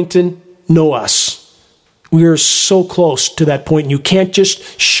 no plankton, no us. We are so close to that point, and you can't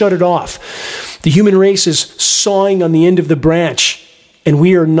just shut it off. The human race is sawing on the end of the branch, and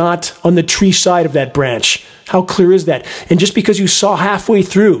we are not on the tree side of that branch. How clear is that? And just because you saw halfway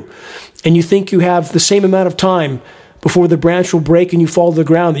through, and you think you have the same amount of time before the branch will break and you fall to the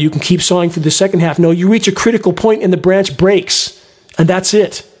ground, that you can keep sawing through the second half. No, you reach a critical point and the branch breaks. And that's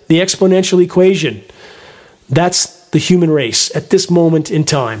it. The exponential equation. That's the human race at this moment in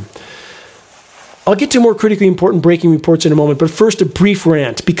time. I'll get to more critically important breaking reports in a moment, but first a brief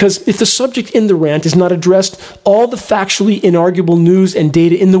rant, because if the subject in the rant is not addressed, all the factually inarguable news and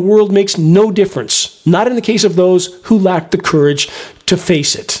data in the world makes no difference, not in the case of those who lack the courage to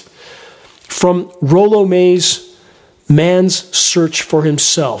face it. From Rollo May's Man's Search for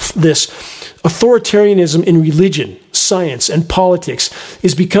Himself, this authoritarianism in religion, science, and politics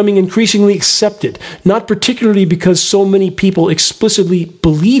is becoming increasingly accepted, not particularly because so many people explicitly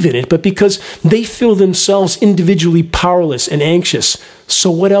believe in it, but because they feel themselves individually powerless and anxious. So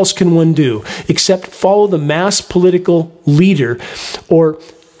what else can one do except follow the mass political leader or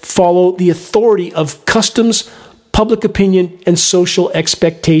follow the authority of customs, public opinion, and social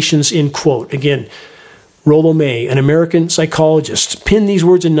expectations, end quote. Again, Rollo May, an American psychologist, penned these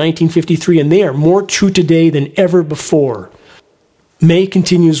words in 1953, and they are more true today than ever before. May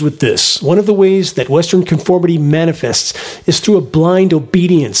continues with this. One of the ways that Western conformity manifests is through a blind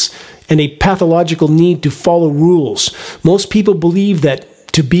obedience and a pathological need to follow rules. Most people believe that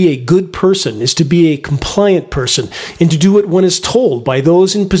to be a good person is to be a compliant person and to do what one is told by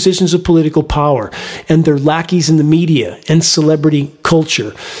those in positions of political power and their lackeys in the media and celebrity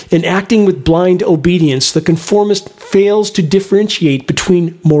culture. In acting with blind obedience, the conformist fails to differentiate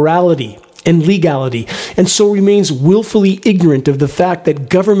between morality and legality, and so remains willfully ignorant of the fact that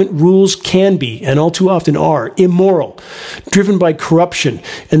government rules can be, and all too often are, immoral, driven by corruption,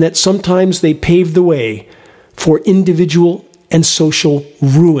 and that sometimes they pave the way for individual and social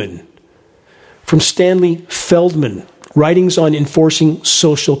ruin. From Stanley Feldman, Writings on Enforcing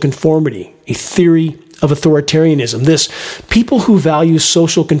Social Conformity, a Theory of Authoritarianism. This: people who value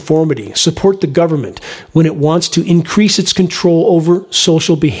social conformity support the government when it wants to increase its control over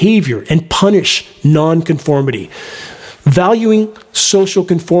social behavior and punish nonconformity. Valuing social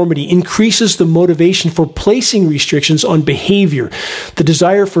conformity increases the motivation for placing restrictions on behavior. The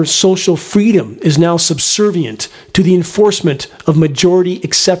desire for social freedom is now subservient to the enforcement of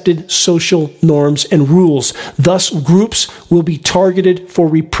majority-accepted social norms and rules. Thus, groups will be targeted for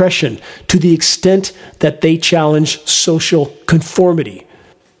repression to the extent that they challenge social conformity.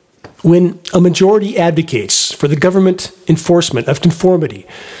 When a majority advocates for the government enforcement of conformity,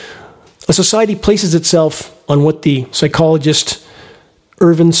 a society places itself on what the psychologist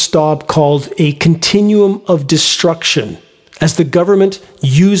Ervin Staub called a continuum of destruction, as the government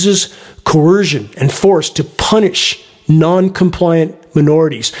uses coercion and force to punish non-compliant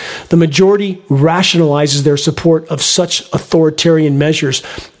minorities. The majority rationalizes their support of such authoritarian measures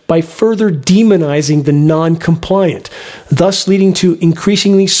by further demonizing the non-compliant, thus leading to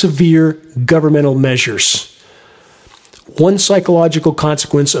increasingly severe governmental measures. One psychological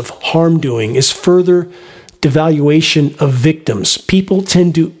consequence of harm doing is further devaluation of victims. People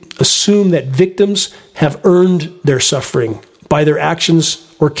tend to assume that victims have earned their suffering by their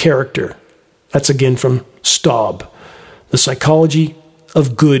actions or character. That's again from Staub, The Psychology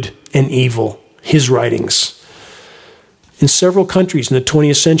of Good and Evil, his writings. In several countries in the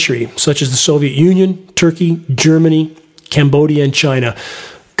 20th century, such as the Soviet Union, Turkey, Germany, Cambodia, and China,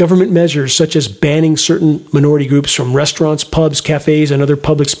 government measures such as banning certain minority groups from restaurants, pubs, cafes, and other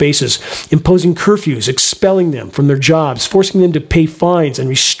public spaces, imposing curfews, expelling them from their jobs, forcing them to pay fines, and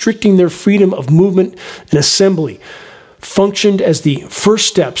restricting their freedom of movement and assembly, functioned as the first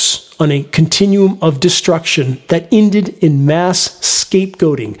steps on a continuum of destruction that ended in mass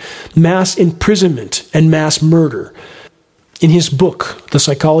scapegoating, mass imprisonment, and mass murder. In his book, The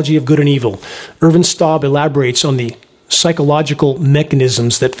Psychology of Good and Evil, Ervin Staub elaborates on the psychological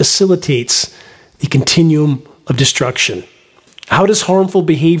mechanisms that facilitates the continuum of destruction. How does harmful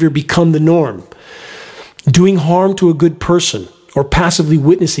behavior become the norm? Doing harm to a good person or passively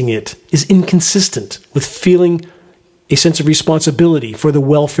witnessing it is inconsistent with feeling a sense of responsibility for the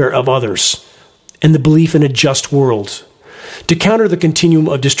welfare of others and the belief in a just world. To counter the continuum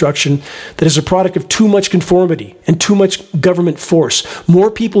of destruction that is a product of too much conformity and too much government force, more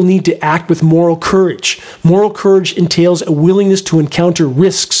people need to act with moral courage. Moral courage entails a willingness to encounter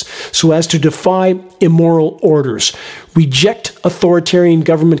risks so as to defy immoral orders, reject authoritarian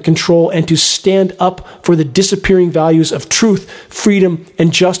government control, and to stand up for the disappearing values of truth, freedom,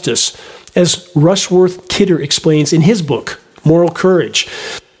 and justice. As Rushworth Kidder explains in his book, Moral Courage,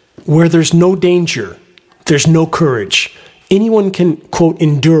 where there's no danger, there's no courage. Anyone can, quote,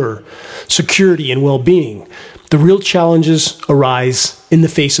 endure security and well-being. The real challenges arise in the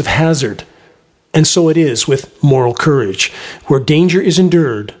face of hazard. And so it is with moral courage, where danger is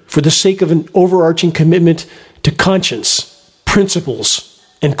endured for the sake of an overarching commitment to conscience, principles,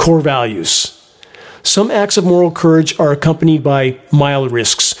 and core values. Some acts of moral courage are accompanied by mild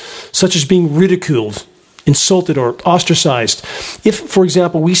risks, such as being ridiculed, insulted, or ostracized. If, for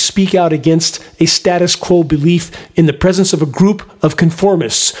example, we speak out against a status quo belief in the presence of a group of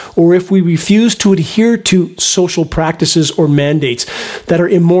conformists, or if we refuse to adhere to social practices or mandates that are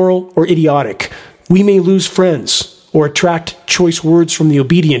immoral or idiotic, we may lose friends or attract choice words from the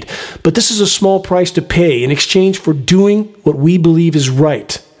obedient. But this is a small price to pay in exchange for doing what we believe is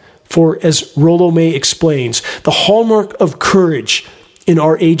right. For, as Rollo May explains, the hallmark of courage in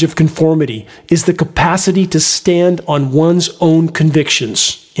our age of conformity is the capacity to stand on one's own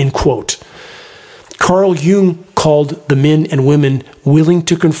convictions, end quote. Carl Jung called the men and women willing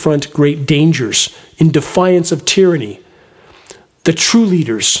to confront great dangers in defiance of tyranny the true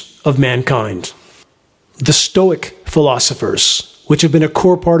leaders of mankind. The Stoic philosophers, which have been a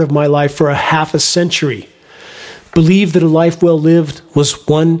core part of my life for a half a century, believed that a life well lived was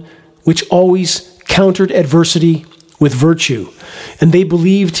one which always countered adversity with virtue. And they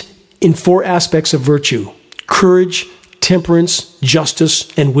believed in 4 aspects of virtue: courage, temperance,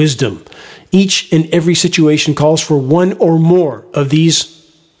 justice, and wisdom. Each and every situation calls for one or more of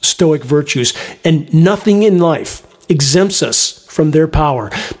these Stoic virtues, and nothing in life exempts us from their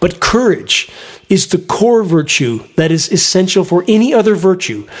power. But courage is the core virtue that is essential for any other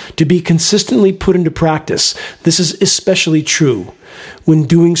virtue to be consistently put into practice. This is especially true when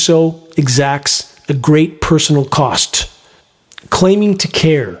doing so exacts a great personal cost. Claiming to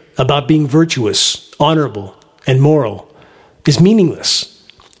care about being virtuous, honorable, and moral is meaningless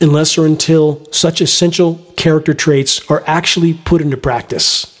unless or until such essential character traits are actually put into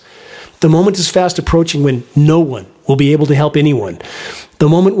practice. The moment is fast approaching when no one will be able to help anyone. The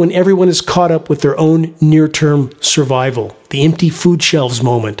moment when everyone is caught up with their own near-term survival. The empty food shelves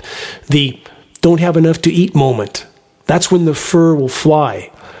moment. The don't have enough to eat moment. That's when the fur will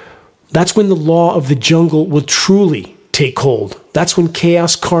fly. That's when the law of the jungle will truly take hold. That's when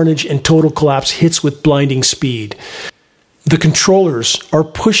chaos, carnage, and total collapse hits with blinding speed. The controllers are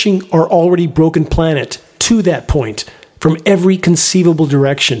pushing our already broken planet to that point from every conceivable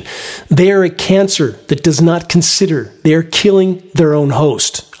direction. They are a cancer that does not consider they are killing their own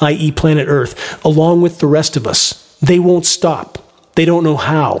host, i.e. planet Earth, along with the rest of us. They won't stop. They don't know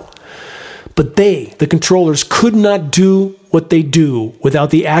how. But they, the controllers, could not do what they do without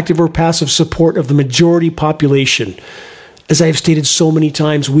the active or passive support of the majority population. As I have stated so many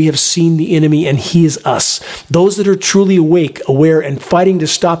times, we have seen the enemy and he is us. Those that are truly awake, aware, and fighting to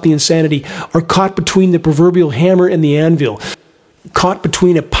stop the insanity are caught between the proverbial hammer and the anvil, caught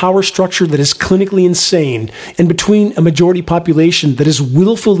between a power structure that is clinically insane and between a majority population that is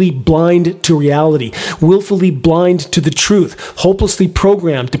willfully blind to reality, willfully blind to the truth, hopelessly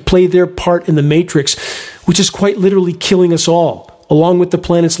programmed to play their part in the matrix, which is quite literally killing us all, along with the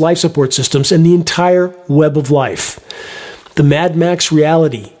planet's life support systems and the entire web of life. The Mad Max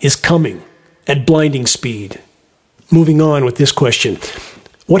reality is coming at blinding speed. Moving on with this question.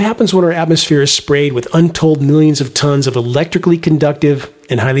 What happens when our atmosphere is sprayed with untold millions of tons of electrically conductive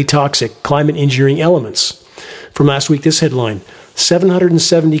and highly toxic climate engineering elements? From last week, this headline: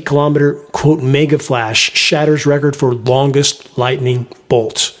 770-kilometer, quote, mega flash shatters record for longest lightning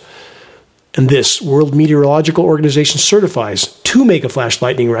bolt. And this, World Meteorological Organization certifies 2 mega flash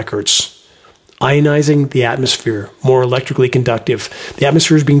lightning records. Ionizing the atmosphere, more electrically conductive. The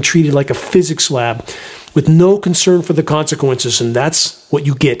atmosphere is being treated like a physics lab with no concern for the consequences, and that's what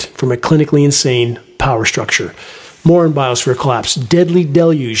you get from a clinically insane power structure. More on biosphere collapse. Deadly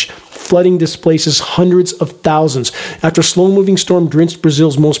deluge. Flooding displaces hundreds of thousands. After a slow-moving storm drenched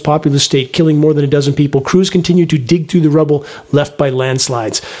Brazil's most populous state, killing more than a dozen people, crews continue to dig through the rubble left by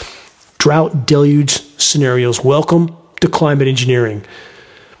landslides. Drought deluge scenarios. Welcome to climate engineering.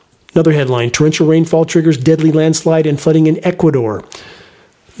 Another headline, torrential rainfall triggers deadly landslide and flooding in Ecuador.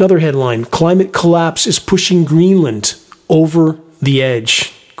 Another headline, climate collapse is pushing Greenland over the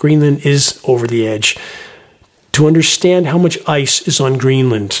edge. Greenland is over the edge. To understand how much ice is on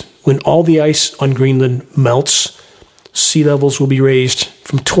Greenland, when all the ice on Greenland melts, sea levels will be raised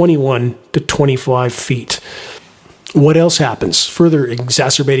from 21 to 25 feet. What else happens, further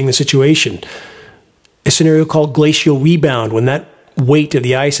exacerbating the situation? A scenario called glacial rebound. When that weight of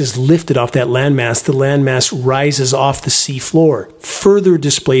the ice is lifted off that landmass, the landmass rises off the sea floor, further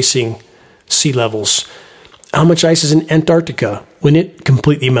displacing sea levels. How much ice is in Antarctica when it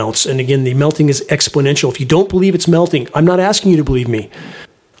completely melts? And again, the melting is exponential. If you don't believe it's melting, I'm not asking you to believe me.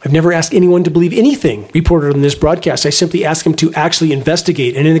 I've never asked anyone to believe anything reported on this broadcast. I simply ask them to actually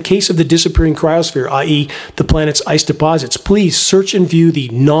investigate. And in the case of the disappearing cryosphere, i.e. the planet's ice deposits, please search and view the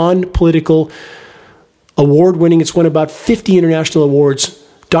non-political, award-winning, it's won about 50 international awards,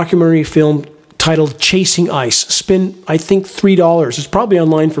 documentary film titled Chasing Ice. Spend, I think, $3. It's probably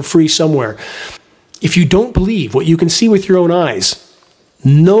online for free somewhere. If you don't believe what you can see with your own eyes,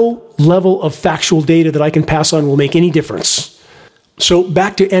 no level of factual data that I can pass on will make any difference. So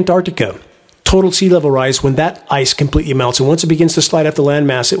back to Antarctica. Total sea level rise when that ice completely melts. And once it begins to slide off the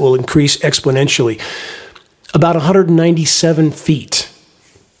landmass, it will increase exponentially. About 197 feet.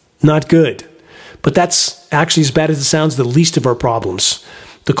 Not good. But that's actually, as bad as it sounds, the least of our problems.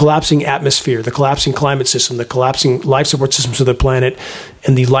 The collapsing atmosphere, the collapsing climate system, the collapsing life support systems of the planet,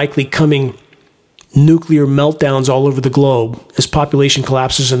 and the likely coming nuclear meltdowns all over the globe as population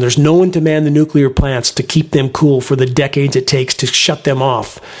collapses and there's no one to man the nuclear plants to keep them cool for the decades it takes to shut them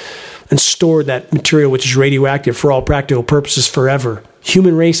off and store that material which is radioactive for all practical purposes forever.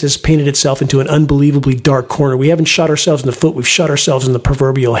 Human race has painted itself into an unbelievably dark corner. We haven't shot ourselves in the foot, we've shot ourselves in the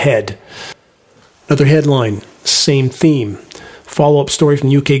proverbial head. Another headline, same theme. Follow-up story from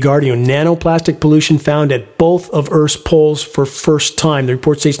the UK Guardian. Nanoplastic pollution found at both of Earth's poles for first time. The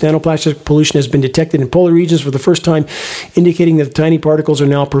report states nanoplastic pollution has been detected in polar regions for the first time, indicating that the tiny particles are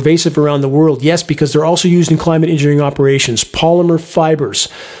now pervasive around the world. Yes, because they're also used in climate engineering operations. Polymer fibers,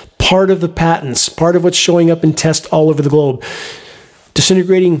 part of the patents, part of what's showing up in tests all over the globe.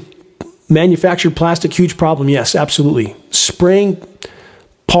 Disintegrating manufactured plastic, huge problem. Yes, absolutely. Spraying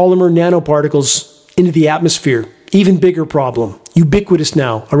polymer nanoparticles into the atmosphere, even bigger problem. Ubiquitous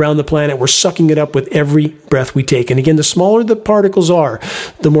now around the planet. We're sucking it up with every breath we take. And again, the smaller the particles are,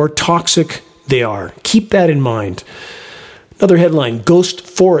 the more toxic they are. Keep that in mind. Another headline, ghost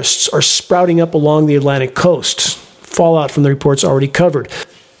forests are sprouting up along the Atlantic coast. Fallout from the report's already covered.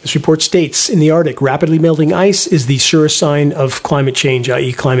 This report states, in the Arctic, rapidly melting ice is the surest sign of climate change,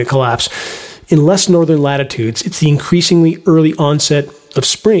 i.e. climate collapse. In less northern latitudes, it's the increasingly early onset of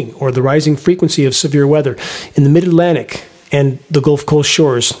spring or the rising frequency of severe weather. In the mid-Atlantic and the Gulf Coast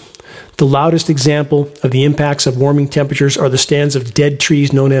shores, the loudest example of the impacts of warming temperatures are the stands of dead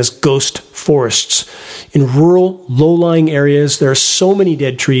trees known as ghost forests. In rural, low-lying areas, there are so many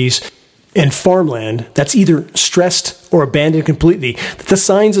dead trees and farmland that's either stressed or abandoned completely that the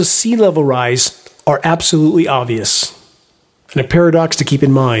signs of sea level rise are absolutely obvious. And a paradox to keep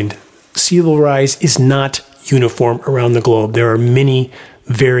in mind, sea level rise is not uniform around the globe. There are many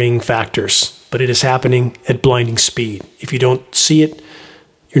varying factors, but it is happening at blinding speed. If you don't see it,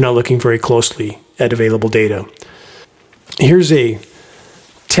 you're not looking very closely at available data. Here's a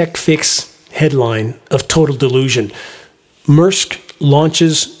TechFix headline of total delusion. Maersk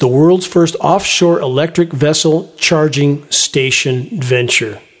launches the world's first offshore electric vessel charging station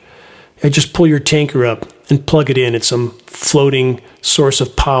venture. Just pull your tanker up and plug it in at some floating source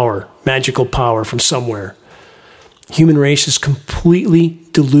of power, magical power from somewhere. Human race is completely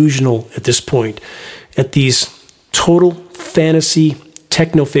delusional at this point, at these total fantasy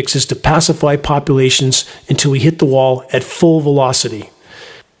techno fixes to pacify populations until we hit the wall at full velocity.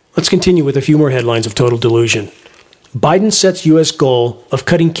 Let's continue with a few more headlines of total delusion. Biden sets U.S. goal of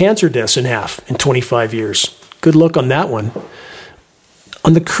cutting cancer deaths in half in 25 years. Good luck on that one.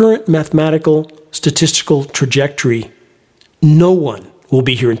 On the current mathematical statistical trajectory, no one will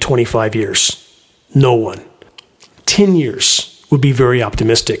be here in 25 years. No one. 10 years would be very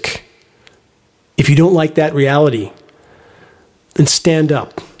optimistic. If you don't like that reality, then stand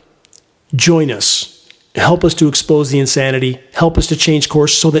up. Join us. Help us to expose the insanity. Help us to change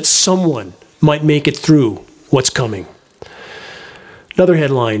course so that someone might make it through what's coming. Another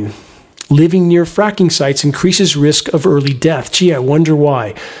headline, living near fracking sites increases risk of early death. Gee, I wonder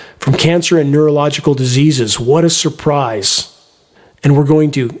why. from cancer and neurological diseases. What a surprise. And we're going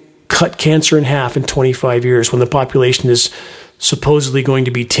to cut cancer in half in 25 years when the population is supposedly going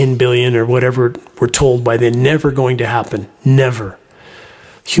to be 10 billion or whatever we're told by then. Never going to happen. Never.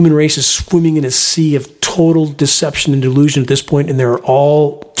 Human race is swimming in a sea of total deception and delusion at this point, and there are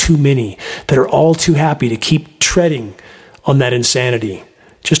all too many that are all too happy to keep treading on that insanity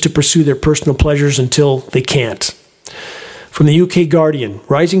just to pursue their personal pleasures until they can't. From the UK Guardian,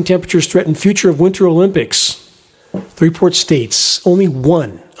 rising temperatures threaten future of Winter Olympics. The report states only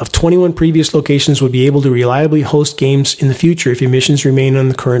one of 21 previous locations would be able to reliably host games in the future if emissions remain on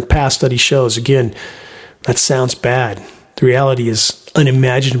the current path, study shows. Again, that sounds bad. The reality is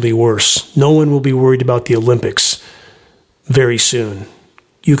unimaginably worse. No one will be worried about the Olympics very soon.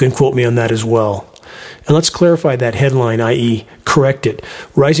 You can quote me on that as well. And let's clarify that headline, i.e., correct it.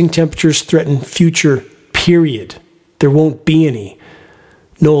 Rising temperatures threaten future, period. There won't be any.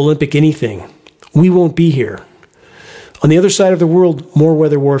 No Olympic anything. We won't be here. On the other side of the world, more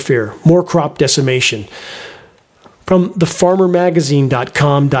weather warfare, more crop decimation. From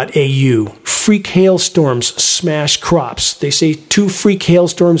thefarmermagazine.com.au, freak hailstorms smash crops. They say 2 freak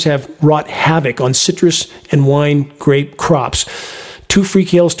hailstorms have wrought havoc on citrus and wine grape crops. 2 freak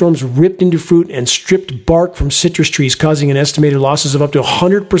hailstorms ripped into fruit and stripped bark from citrus trees, causing an estimated losses of up to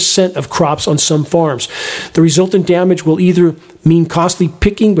 100% of crops on some farms. The resultant damage will either mean costly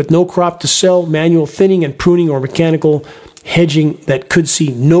picking with no crop to sell, manual thinning and pruning, or mechanical hedging that could see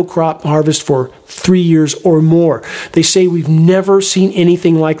no crop harvest for 3 years or more. They say we've never seen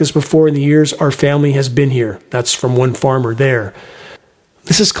anything like this before in the years our family has been here. That's from one farmer there.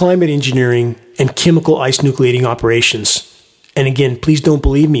 This is climate engineering and chemical ice nucleating operations. And again, please don't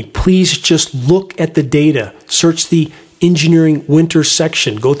believe me. Please just look at the data. Search the engineering winter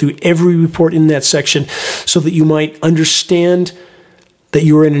section. Go through every report in that section so that you might understand that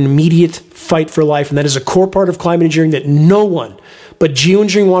you are in an immediate fight for life. And that is a core part of climate engineering that no one but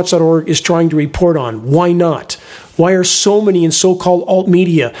geoengineeringwatch.org is trying to report on. Why not? Why are so many in so-called alt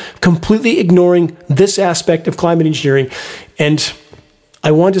media completely ignoring this aspect of climate engineering? And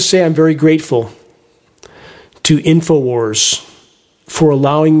I want to say I'm very grateful to InfoWars for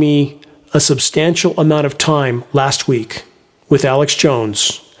allowing me a substantial amount of time last week with Alex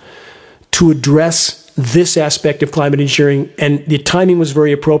Jones to address this aspect of climate engineering. And the timing was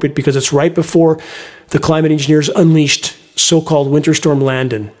very appropriate because it's right before the climate engineers unleashed so-called Winter Storm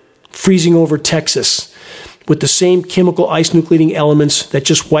Landon, freezing over Texas with the same chemical ice nucleating elements that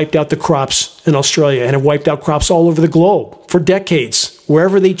just wiped out the crops in Australia and have wiped out crops all over the globe for decades.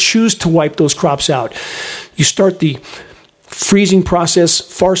 Wherever they choose to wipe those crops out, you start the freezing process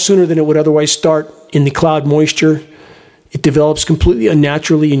far sooner than it would otherwise start in the cloud moisture. It develops completely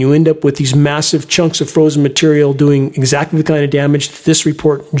unnaturally, and you end up with these massive chunks of frozen material doing exactly the kind of damage that this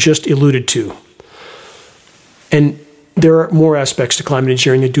report just alluded to. And there are more aspects to climate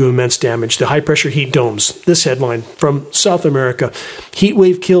engineering that do immense damage. The high-pressure heat domes. This headline from South America. Heat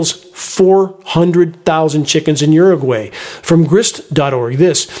wave kills 400,000 chickens in Uruguay. From grist.org,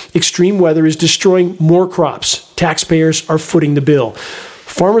 this. Extreme weather is destroying more crops. Taxpayers are footing the bill.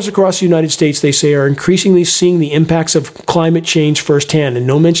 Farmers across the United States, they say, are increasingly seeing the impacts of climate change firsthand. And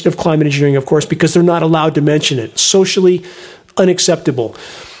no mention of climate engineering, of course, because they're not allowed to mention it. Socially unacceptable.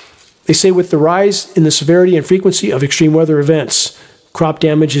 They say with the rise in the severity and frequency of extreme weather events, crop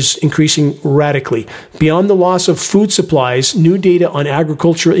damage is increasing radically. Beyond the loss of food supplies, new data on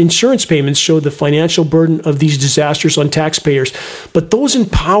agricultural insurance payments show the financial burden of these disasters on taxpayers. But those in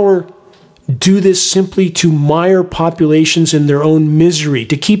power do this simply to mire populations in their own misery,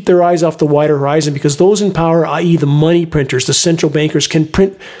 to keep their eyes off the wider horizon, because those in power, i.e. the money printers, the central bankers, can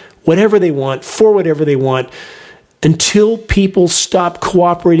print whatever they want, for whatever they want, until people stop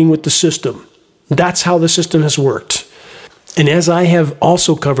cooperating with the system. That's how the system has worked. And as I have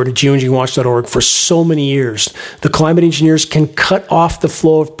also covered at geoengineeringwatch.org for so many years, the climate engineers can cut off the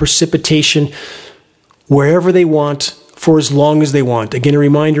flow of precipitation wherever they want for as long as they want. Again, a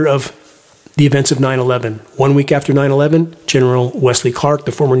reminder of the events of 9/11. 1 week after 9/11, General Wesley Clark,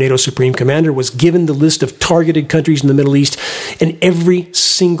 the former NATO Supreme Commander, was given the list of targeted countries in the Middle East, and every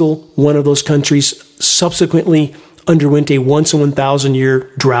single one of those countries subsequently underwent a once in 1,000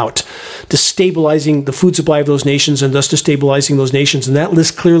 year drought, destabilizing the food supply of those nations and thus destabilizing those nations. And that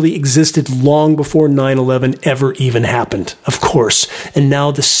list clearly existed long before 9/11 ever even happened, of course. And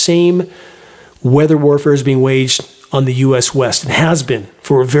now the same weather warfare is being waged on the U.S. West. It has been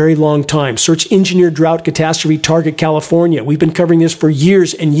for a very long time. Search engineered drought catastrophe target California. We've been covering this for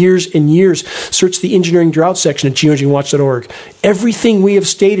years and years and years. Search the engineering drought section at geoengineeringwatch.org. Everything we have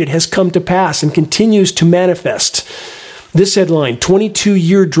stated has come to pass and continues to manifest. This headline,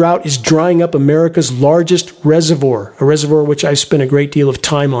 22-year drought is drying up America's largest reservoir, a reservoir which I've spent a great deal of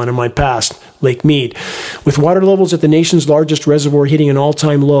time on in my past, Lake Mead. With water levels at the nation's largest reservoir hitting an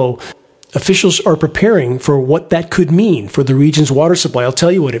all-time low, officials are preparing for what that could mean for the region's water supply. I'll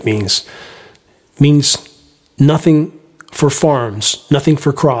tell you what it means. It means nothing for farms, nothing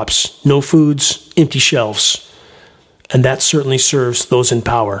for crops, no foods, empty shelves. And that certainly serves those in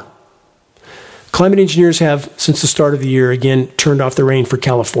power. Climate engineers have, since the start of the year, again turned off the rain for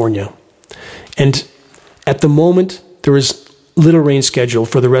California. And at the moment, there is little rain scheduled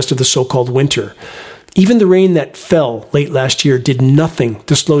for the rest of the so-called winter. Even the rain that fell late last year did nothing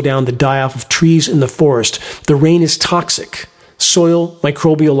to slow down the die-off of trees in the forest. The rain is toxic. Soil,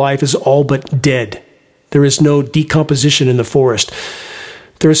 microbial life is all but dead. There is no decomposition in the forest.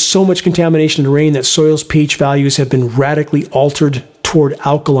 There is so much contamination in the rain that soil's pH values have been radically altered toward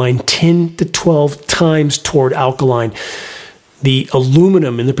alkaline, 10 to 12 times toward alkaline. The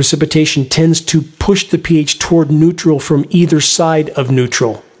aluminum in the precipitation tends to push the pH toward neutral from either side of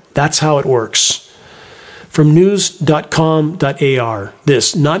neutral. That's how it works. From news.com.ar,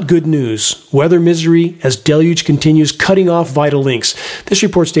 this, not good news. Weather misery as deluge continues cutting off vital links. This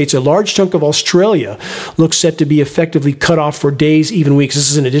report states a large chunk of Australia looks set to be effectively cut off for days, even weeks. This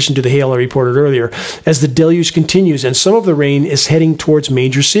is in addition to the hail I reported earlier. As the deluge continues and some of the rain is heading towards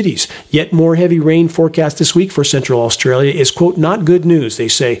major cities. Yet more heavy rain forecast this week for Central Australia is, quote, not good news, they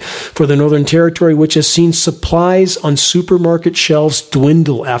say, for the Northern Territory, which has seen supplies on supermarket shelves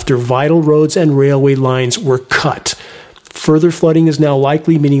dwindle after vital roads and railway lines were cut. Further flooding is now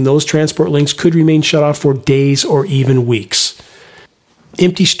likely, meaning those transport links could remain shut off for days or even weeks.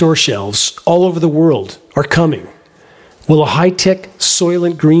 Empty store shelves all over the world are coming. Will a high-tech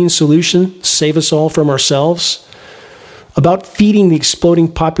Soylent Green solution save us all from ourselves? About feeding the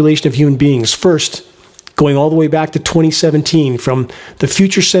exploding population of human beings. First, going all the way back to 2017 from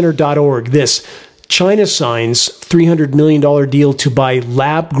thefuturecenter.org, this, China signs $300 million deal to buy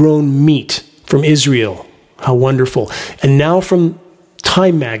lab-grown meat from Israel. How wonderful. And now from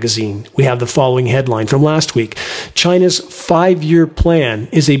Time magazine, we have the following headline from last week. China's 5-year plan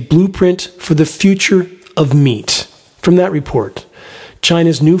is a blueprint for the future of meat. From that report,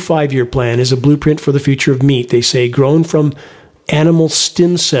 China's new 5-year plan is a blueprint for the future of meat, they say, grown from animal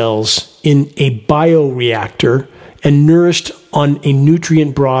stem cells in a bioreactor and nourished on a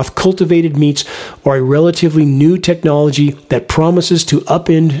nutrient broth. Cultivated meats are a relatively new technology that promises to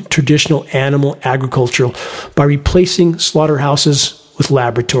upend traditional animal agriculture by replacing slaughterhouses with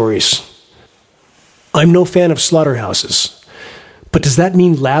laboratories. I'm no fan of slaughterhouses, but does that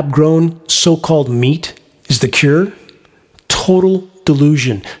mean lab-grown so-called meat is the cure? Total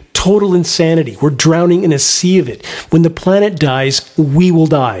delusion, total insanity. We're drowning in a sea of it. When the planet dies, we will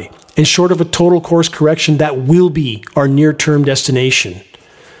die. And short of a total course correction, that will be our near-term destination.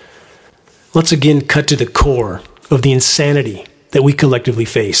 Let's again cut to the core of the insanity that we collectively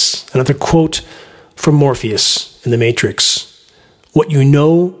face. Another quote from Morpheus in The Matrix. What you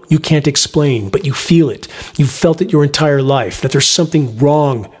know, you can't explain, but you feel it. You've felt it your entire life, that there's something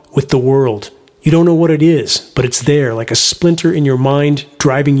wrong with the world. You don't know what it is, but it's there, like a splinter in your mind,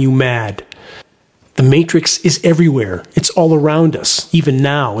 driving you mad. The Matrix is everywhere. It's all around us. Even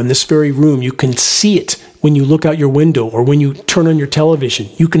now, in this very room, you can see it when you look out your window or when you turn on your television.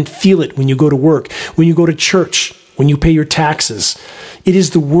 You can feel it when you go to work, when you go to church, when you pay your taxes. It is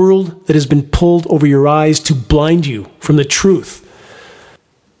the world that has been pulled over your eyes to blind you from the truth.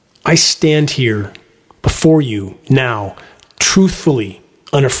 I stand here before you now, truthfully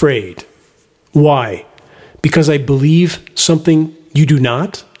unafraid. Why? Because I believe something you do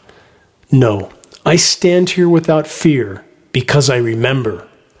not? No. I stand here without fear because I remember.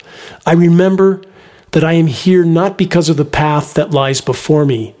 I remember that I am here not because of the path that lies before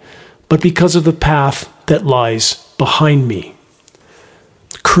me, but because of the path that lies behind me.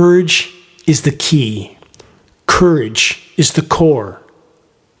 Courage is the key. Courage is the core.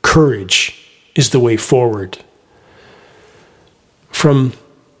 Courage is the way forward. From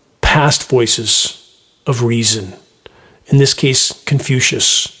past voices of reason, in this case,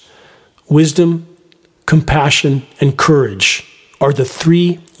 Confucius, wisdom, compassion, and courage are the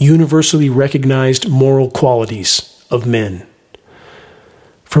 3 universally recognized moral qualities of men.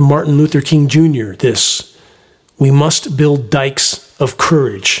 From Martin Luther King Jr., this, we must build dikes of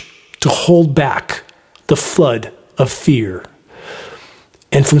courage to hold back the flood of fear.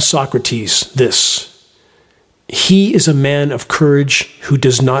 And from Socrates, this, he is a man of courage who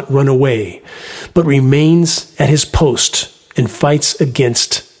does not run away, but remains at his post and fights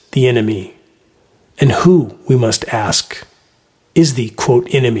against the enemy. And who, we must ask, is the,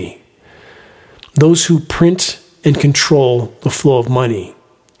 quote, enemy? Those who print and control the flow of money.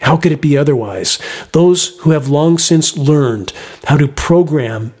 How could it be otherwise? Those who have long since learned how to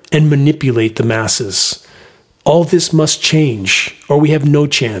program and manipulate the masses. All this must change, or we have no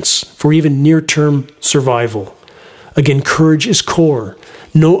chance for even near-term survival. Again, courage is core.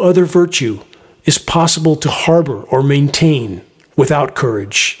 No other virtue is possible to harbor or maintain without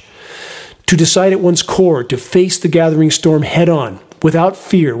courage. To decide at one's core to face the gathering storm head-on, without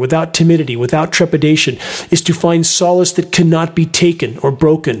fear, without timidity, without trepidation, is to find solace that cannot be taken or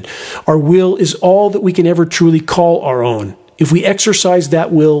broken. Our will is all that we can ever truly call our own. If we exercise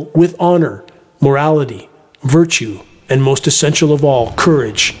that will with honor, morality, virtue, and most essential of all,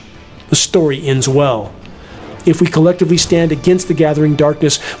 courage, the story ends well. If we collectively stand against the gathering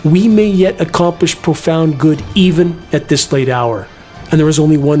darkness, we may yet accomplish profound good even at this late hour. And there is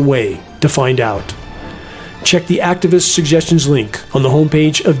only one way to find out. Check the Activist Suggestions link on the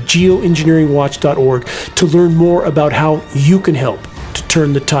homepage of geoengineeringwatch.org to learn more about how you can help to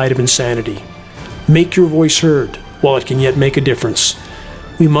turn the tide of insanity. Make your voice heard while it can yet make a difference.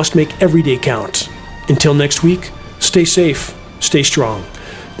 We must make every day count. Until next week, stay safe, stay strong.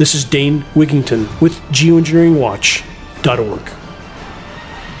 This is Dane Wigington with geoengineeringwatch.org.